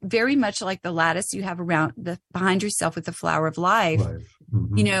matrix, like very much like the lattice you have around behind yourself with the flower of life.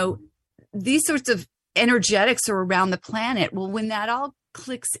 These sorts of energetics are around the planet. Well, when that all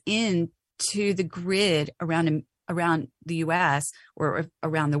clicks in to the grid around the US or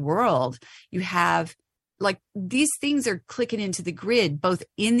around the world, you have like these things are clicking into the grid, both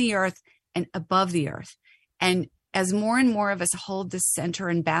in the earth and above the earth. And as more and more of us hold this center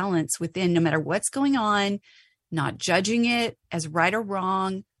and balance within, no matter what's going on, not judging it as right or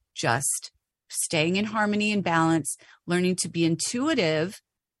wrong, just staying in harmony and balance, learning to be intuitive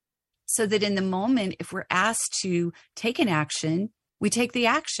so that in the moment, if we're asked to take an action, we take the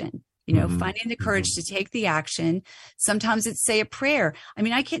action, finding the courage to take the action. Sometimes it's say a prayer. I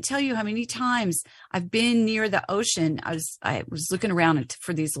mean, I can't tell you how many times I've been near the ocean. I was looking around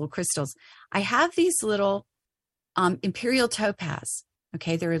for these little crystals. I have these little imperial topaz.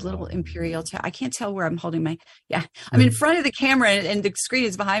 Okay, they're a little imperial. I can't tell where I'm holding I'm in front of the camera and the screen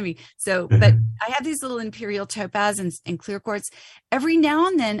is behind me. So, but I have these little imperial topaz and clear quartz. Every now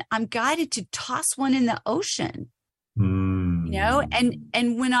and then I'm guided to toss one in the ocean,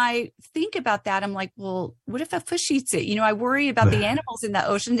 and when I think about that, I'm like, well, what if a fish eats it? I worry about the animals in the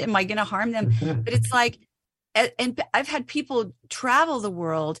ocean. Am I going to harm them? But it's like, and I've had people travel the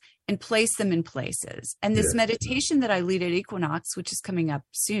world and place them in places. And this meditation that I lead at Equinox, which is coming up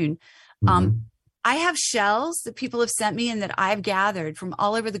soon, I have shells that people have sent me and that I've gathered from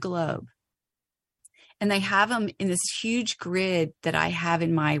all over the globe. And they have them in this huge grid that I have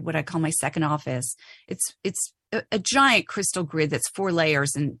in my, what I call my second office. It's a giant crystal grid that's 4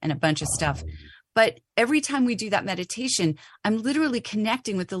 layers and a bunch of stuff. But every time we do that meditation, I'm literally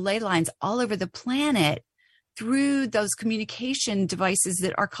connecting with the ley lines all over the planet through those communication devices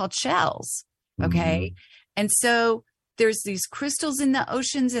that are called shells. Okay. And so there's these crystals in the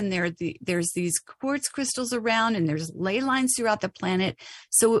oceans, and there's these quartz crystals around, and there's ley lines throughout the planet.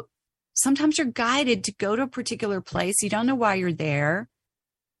 So sometimes you're guided to go to a particular place. You don't know why you're there,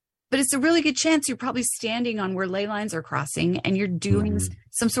 but it's a really good chance you're probably standing on where ley lines are crossing, and you're doing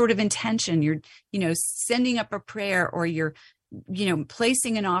some sort of intention. You're, sending up a prayer, or you're,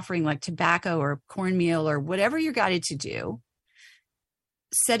 placing an offering like tobacco or cornmeal or whatever you're guided to do,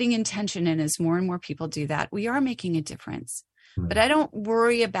 setting intention. And as more and more people do that, we are making a difference. But I don't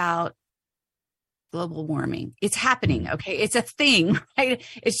worry about global warming. It's happening. Okay. It's a thing, right?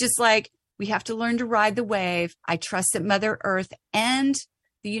 It's just like, we have to learn to ride the wave. I trust that Mother Earth and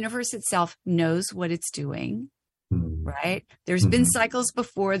the universe itself knows what it's doing, right? There's been cycles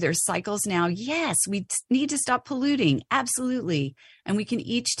before, there's cycles now. Yes, we need to stop polluting. Absolutely. And we can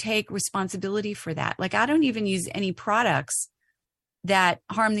each take responsibility for that. Like, I don't even use any products that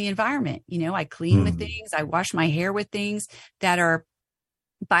harm the environment. I clean with things. I wash my hair with things that are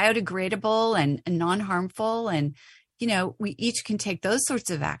biodegradable and non-harmful. And, we each can take those sorts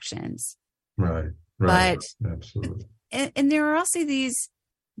of actions. Right. But absolutely. And there are also these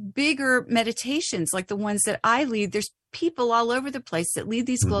bigger meditations like the ones that I lead. There's people all over the place that lead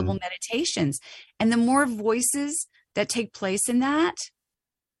these global meditations. And the more voices that take place in that,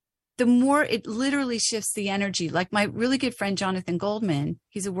 the more it literally shifts the energy. Like my really good friend, Jonathan Goldman,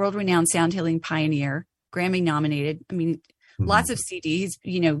 he's a world-renowned sound healing pioneer, Grammy nominated. I mean, lots of CDs,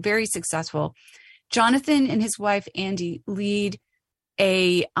 very successful. Jonathan and his wife, Andy, lead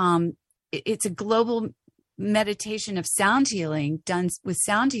it's a global meditation of sound healing done with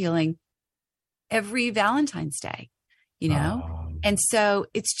sound healing every Valentine's Day, and so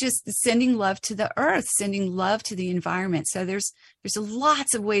it's just sending love to the earth, sending love to the environment. So there's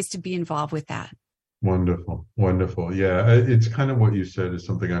lots of ways to be involved with that. Wonderful. Yeah. It's kind of what you said is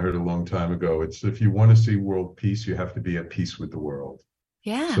something I heard a long time ago. It's, if you want to see world peace, you have to be at peace with the world.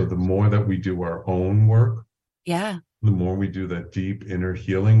 Yeah. So the more that we do our own work, the more we do that deep inner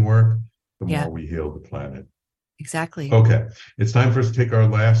healing work, the more we heal the planet. Exactly. Okay. It's time for us to take our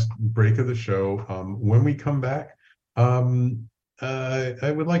last break of the show. When we come back, I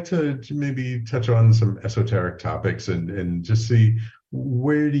would like to maybe touch on some esoteric topics and just see,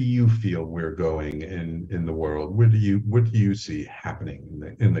 where do you feel we're going in the world? What do you see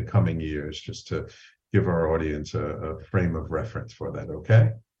happening in the coming years, just to give our audience a frame of reference for that,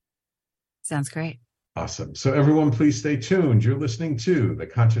 okay? Sounds great. Awesome. So everyone, please stay tuned. You're listening to the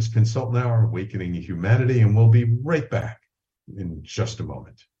Conscious Consultant Hour, Awakening Humanity, and we'll be right back in just a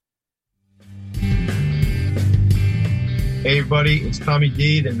moment. Hey everybody, it's Tommy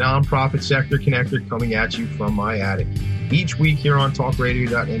D, the nonprofit sector connector, coming at you from my attic. Each week here on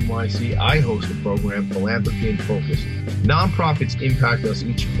talkradio.nyc, I host a program, Philanthropy in Focus. Nonprofits impact us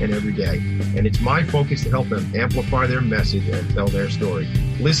each and every day, and it's my focus to help them amplify their message and tell their story.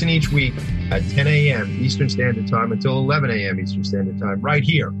 Listen each week at 10 a.m. Eastern Standard Time until 11 a.m. Eastern Standard Time, right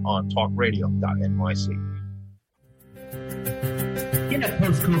here on talkradio.nyc. In a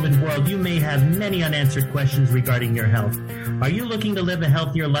post-COVID world, you may have many unanswered questions regarding your health. Are you looking to live a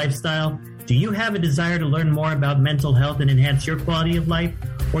healthier lifestyle? Do you have a desire to learn more about mental health and enhance your quality of life?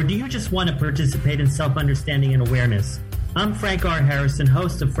 Or do you just want to participate in self-understanding and awareness? I'm Frank R. Harrison,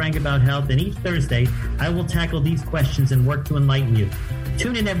 host of Frank About Health, and each Thursday, I will tackle these questions and work to enlighten you.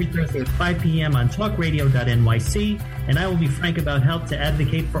 Tune in every Thursday at 5 p.m. on talkradio.nyc, and I will be Frank About Health to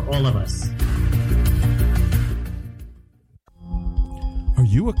advocate for all of us. Are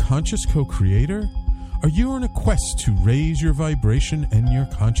you a conscious co-creator? Are you on a quest to raise your vibration and your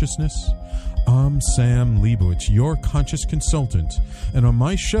consciousness? I'm Sam Leibowitz, your conscious consultant, and on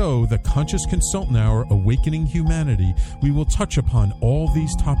my show, The Conscious Consultant Hour, Awakening Humanity, we will touch upon all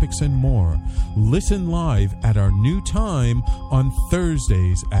these topics and more. Listen live at our new time on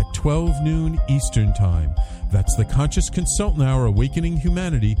Thursdays at 12 noon Eastern Time. That's The Conscious Consultant Hour, Awakening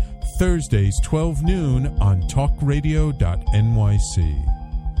Humanity, Thursdays, 12 noon on talkradio.nyc.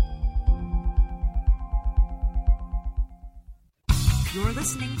 You're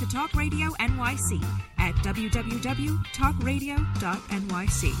listening to Talk Radio NYC at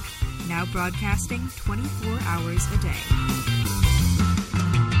www.talkradio.nyc. Now broadcasting 24 hours a day.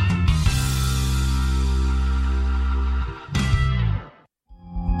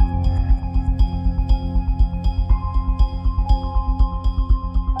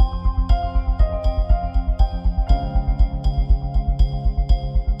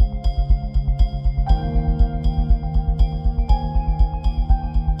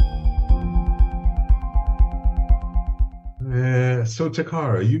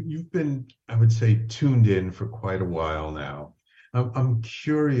 Takara, you've been, I would say, tuned in for quite a while now. I'm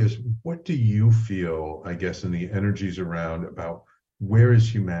curious, what do you feel, I guess, in the energies around about where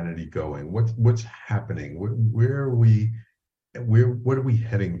is humanity going? What's happening? Where are we? What are we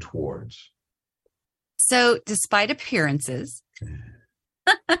heading towards? So, despite appearances,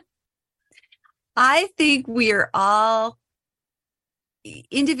 I think we are all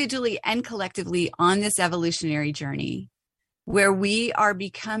individually and collectively on this evolutionary journey where we are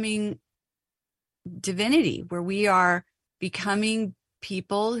becoming divinity, where we are becoming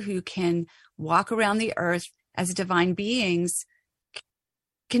people who can walk around the earth as divine beings,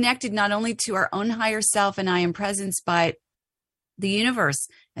 connected not only to our own higher self and I am presence, but the universe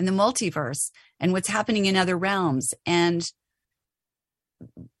and the multiverse and what's happening in other realms. And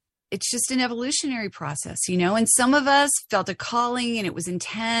it's just an evolutionary process, and some of us felt a calling and it was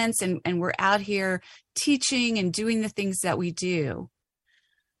intense and we're out here teaching and doing the things that we do.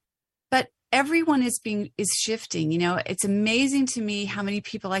 But everyone is shifting. It's amazing to me how many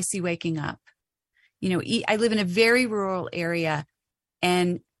people I see waking up. I live in a very rural area,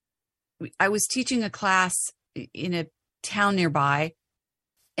 and I was teaching a class in a town nearby,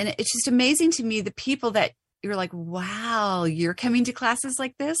 and it's just amazing to me the people that you're like, wow, you're coming to classes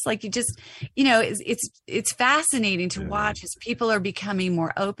like this. Like, you just, it's fascinating to watch as people are becoming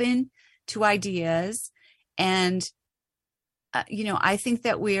more open to ideas. And I think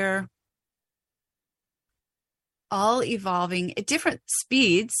that we're all evolving at different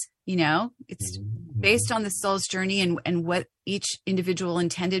speeds. It's based on the soul's journey and what each individual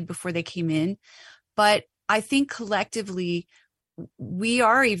intended before they came in. But I think collectively, we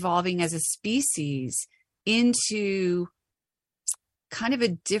are evolving as a species into kind of a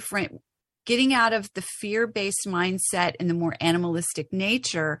different, getting out of the fear-based mindset and the more animalistic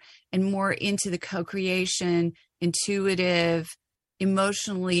nature and more into the co-creation, intuitive,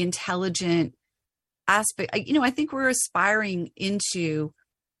 emotionally intelligent aspect. I think we're aspiring into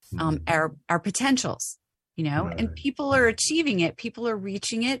our potentials, right. And people are achieving it. People are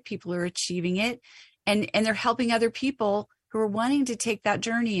reaching it. People are achieving it. And they're helping other people who are wanting to take that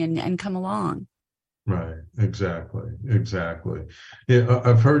journey and come along. Right. Exactly. Yeah,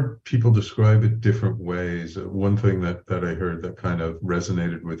 I've heard people describe it different ways. One thing that I heard that kind of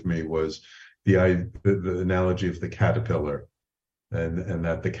resonated with me was the analogy of the caterpillar, and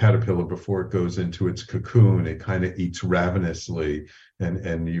that the caterpillar, before it goes into its cocoon, it kind of eats ravenously,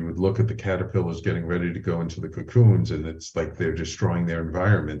 and you would look at the caterpillars getting ready to go into the cocoons, and it's like they're destroying their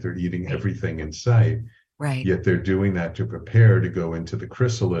environment. They're eating everything in sight. Right. Yet they're doing that to prepare to go into the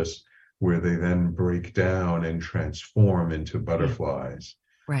chrysalis, where they then break down and transform into butterflies.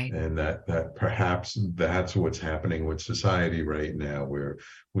 Right. And that perhaps that's what's happening with society right now, where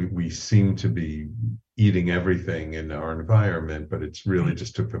we seem to be eating everything in our environment, but it's really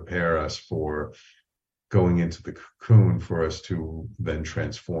just to prepare us for going into the cocoon for us to then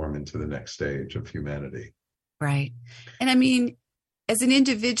transform into the next stage of humanity. Right. And I mean, as an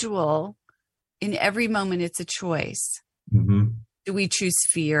individual, in every moment, it's a choice. Mm-hmm. Do we choose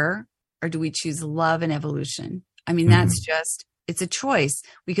fear? Or do we choose love and evolution? I mean, that's just, it's a choice.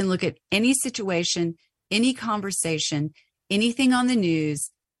 We can look at any situation, any conversation, anything on the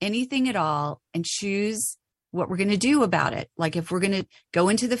news, anything at all, and choose what we're going to do about it. Like, if we're going to go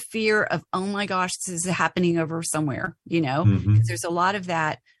into the fear of, oh my gosh, this is happening over somewhere, because there's a lot of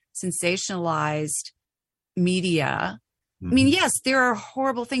that sensationalized media. I mean, yes, there are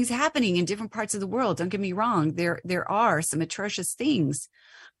horrible things happening in different parts of the world. Don't get me wrong. There are some atrocious things.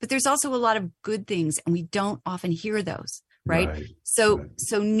 But there's also a lot of good things, and we don't often hear those, right? So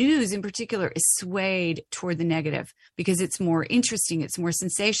news in particular is swayed toward the negative because it's more interesting, it's more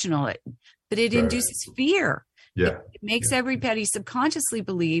sensational, but it induces fear. Yeah. It makes everybody subconsciously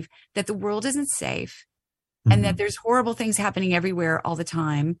believe that the world isn't safe and that there's horrible things happening everywhere all the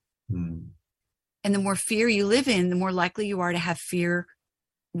time. And the more fear you live in, the more likely you are to have fear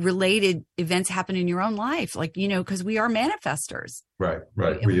related events happen in your own life, like, because we are manifestors. Right.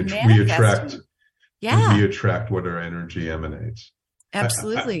 We attract what our energy emanates.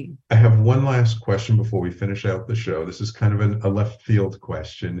 Absolutely. I have one last question before we finish out the show. This is kind of a left field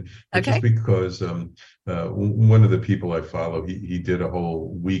question, just because one of the people I follow, he did a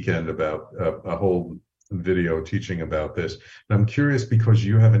whole weekend about a whole video teaching about this. And I'm curious because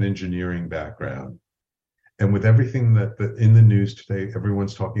you have an engineering background. And with everything that in the news today,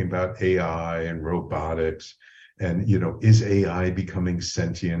 everyone's talking about AI and robotics and, is AI becoming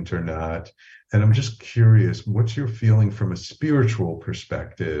sentient or not? And I'm just curious, what's your feeling from a spiritual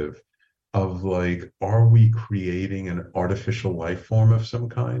perspective of, like, are we creating an artificial life form of some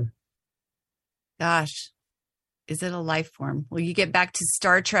kind? Gosh, Is it a life form? Well, you get back to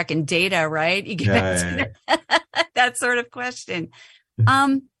Star Trek and Data, right? You get back to that sort of question.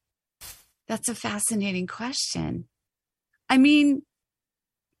 That's a fascinating question. I mean,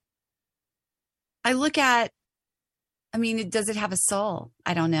 does it have a soul?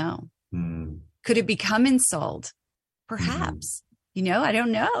 I don't know. Could it become ensouled? Perhaps. I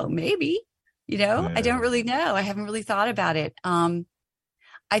don't know. Maybe. I don't really know. I haven't really thought about it. I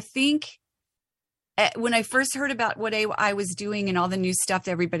think when I first heard about what AI was doing and all the new stuff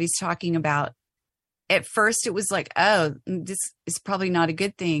that everybody's talking about, at first it was like, oh, this is probably not a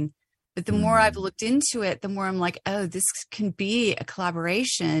good thing. But the more I've looked into it, the more I'm like, oh, this can be a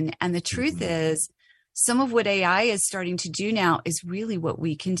collaboration. And the truth is, some of what AI is starting to do now is really what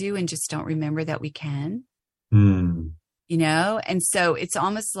we can do and just don't remember that we can. And so it's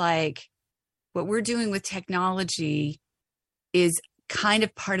almost like what we're doing with technology is kind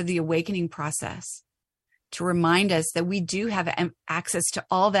of part of the awakening process to remind us that we do have access to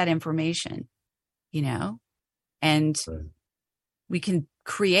all that information, and we can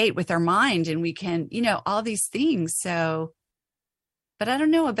create with our mind and we can, all these things. So, but I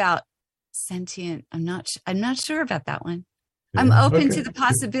don't know about sentient. I'm not sure about that one. Yeah. I'm open to the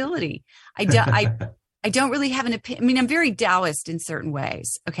possibility. I don't really have an opinion. I mean, I'm very Taoist in certain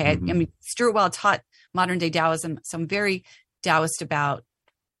ways. Okay. I mean, Stuart Well taught modern day Taoism. So I'm very Taoist about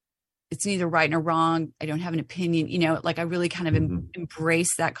it's neither right nor wrong. I don't have an opinion, I really kind of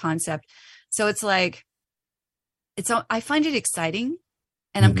embrace that concept. So it's like, I find it exciting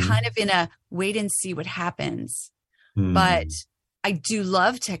and I'm kind of in a wait and see what happens, but I do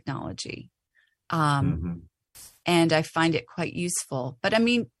love technology. And I find it quite useful, but I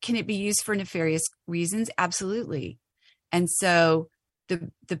mean, can it be used for nefarious reasons? Absolutely. And so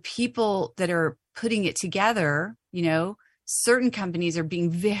the people that are putting it together, certain companies are being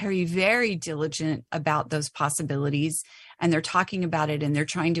very, very diligent about those possibilities, and they're talking about it, and they're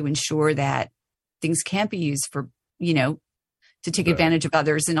trying to ensure that things can't be used for, to take advantage of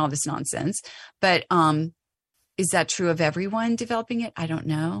others and all this nonsense. But is that true of everyone developing it? I don't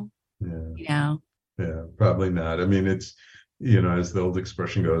know. Yeah, probably not. I mean, it's, as the old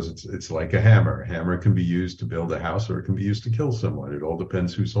expression goes, it's like a hammer. A hammer can be used to build a house, or it can be used to kill someone. It all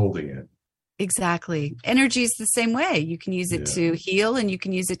depends who's holding it. Exactly. Energy is the same way. You can use it to heal and you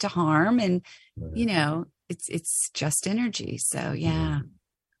can use it to harm. And, it's just energy. So, yeah.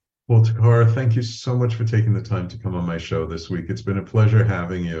 Well, Takara, thank you so much for taking the time to come on my show this week. It's been a pleasure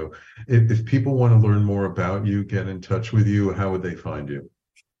having you. If people want to learn more about you, get in touch with you, how would they find you?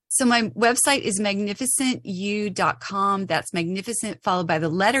 So my website is magnificentu.com. That's magnificent followed by the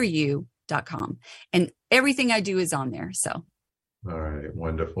letter U.com. And everything I do is on there. So. All right.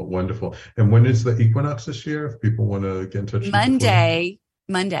 Wonderful. Wonderful. And when is the equinox this year? If people want to get in touch with you? Monday.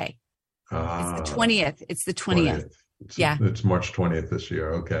 It's the 20th. It's the 20th. It's March 20th this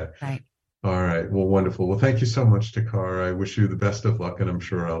year. Okay. Right. All right. Well, wonderful. Well, thank you so much, Takara. I wish you the best of luck, and I'm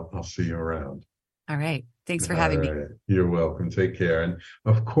sure I'll see you around. All right. Thanks for having me. You're welcome. Take care. And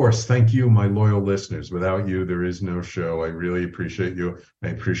of course, thank you, my loyal listeners. Without you, there is no show. I really appreciate you. I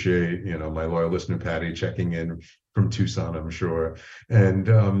appreciate, my loyal listener, Patty, checking in from Tucson, I'm sure. And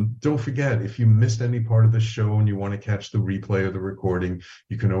don't forget, if you missed any part of the show and you want to catch the replay or the recording,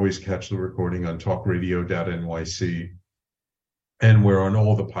 you can always catch the recording on talkradio.nyc. And we're on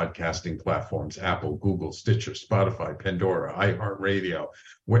all the podcasting platforms: Apple, Google, Stitcher, Spotify, Pandora, iHeartRadio,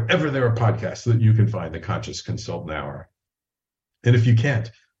 wherever there are podcasts that you can find the Conscious Consultant Hour. And if you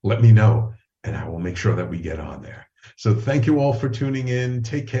can't, let me know, and I will make sure that we get on there. So thank you all for tuning in.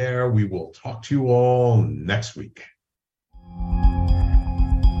 Take care. We will talk to you all next week.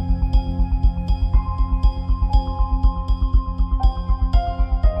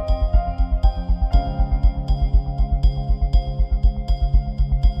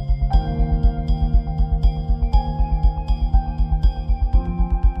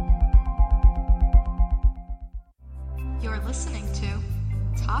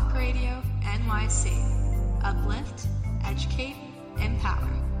 Uplift, educate, empower.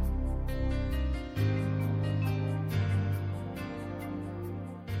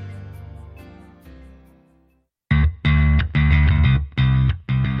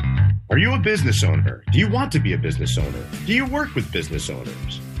 Are you a business owner? Do you want to be a business owner? Do you work with business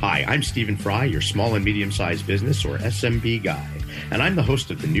owners? Hi, I'm Stephen Fry, your small and medium-sized business, or SMB guy, and I'm the host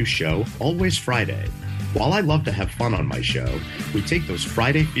of the new show, Always Friday. While I love to have fun on my show, we take those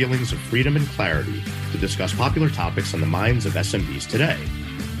Friday feelings of freedom and clarity to discuss popular topics on the minds of SMBs today.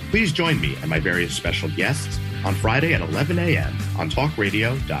 Please join me and my various special guests on Friday at 11 a.m. on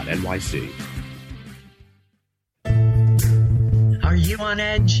talkradio.nyc. Are you on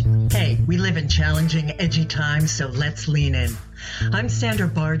edge? Hey, Hey, we live in challenging, edgy times, so let's lean in. I'm Sandra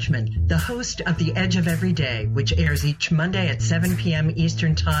Bargman, the host of The Edge of Every Day, which airs each Monday at 7 p.m.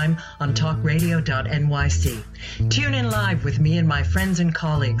 Eastern Time on talkradio.nyc. Tune in live with me and my friends and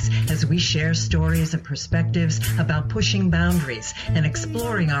colleagues as we share stories and perspectives about pushing boundaries and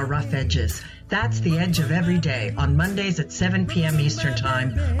exploring our rough edges. That's The Edge of Every Day on Mondays at 7 p.m. Eastern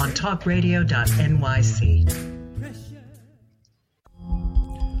Time on talkradio.nyc.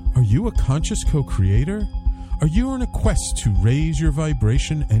 Are you a conscious co-creator? Are you on a quest to raise your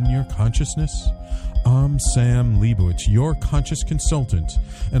vibration and your consciousness? I'm Sam Leibowitz, your conscious consultant,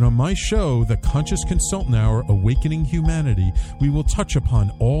 and on my show, The Conscious Consultant Hour, Awakening Humanity, we will touch upon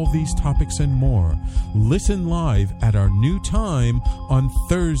all these topics and more. Listen live at our new time on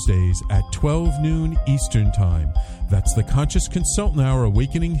Thursdays at 12 noon Eastern Time. That's The Conscious Consultant Hour,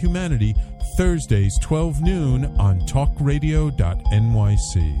 Awakening Humanity, Thursdays, 12 noon on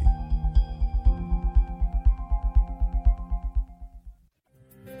talkradio.nyc.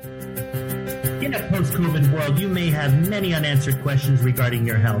 In a post-COVID world, you may have many unanswered questions regarding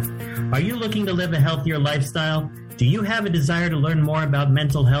your health. Are you looking to live a healthier lifestyle? Do you have a desire to learn more about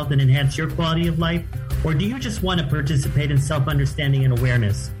mental health and enhance your quality of life? Or do you just want to participate in self-understanding and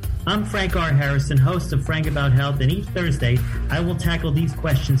awareness? I'm Frank R. Harrison, host of Frank About Health, and each Thursday, I will tackle these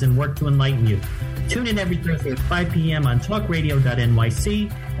questions and work to enlighten you. Tune in every Thursday at 5 p.m. on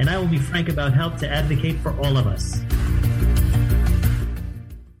talkradio.nyc, and I will be Frank About Health to advocate for all of us.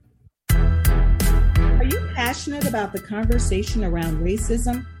 Passionate about the conversation around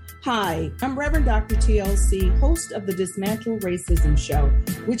racism? Hi, I'm Reverend Dr. TLC, host of the Dismantle Racism Show,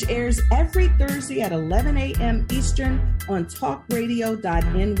 which airs every Thursday at 11 a.m. Eastern on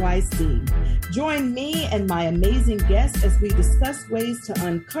talkradio.nyc. Join me and my amazing guests as we discuss ways to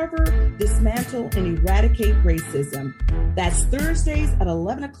uncover, dismantle, and eradicate racism. That's Thursdays at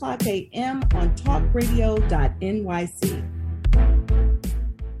 11 o'clock a.m. on talkradio.nyc.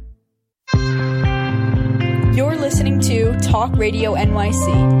 You're listening to Talk Radio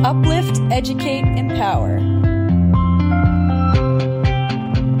NYC. Uplift, educate, empower.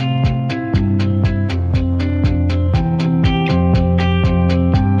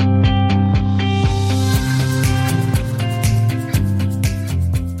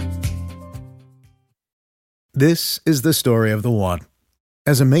 This is the story of the one.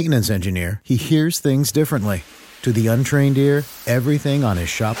 As a maintenance engineer, he hears things differently. To the untrained ear, everything on his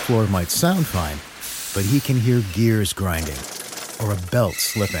shop floor might sound fine, but he can hear gears grinding or a belt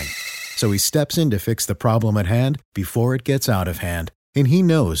slipping. So he steps in to fix the problem at hand before it gets out of hand. And he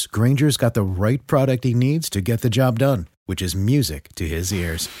knows Grainger's got the right product he needs to get the job done, which is music to his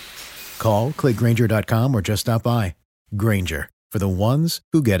ears. Call, click Grainger.com, or just stop by. Grainger, for the ones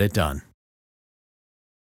who get it done.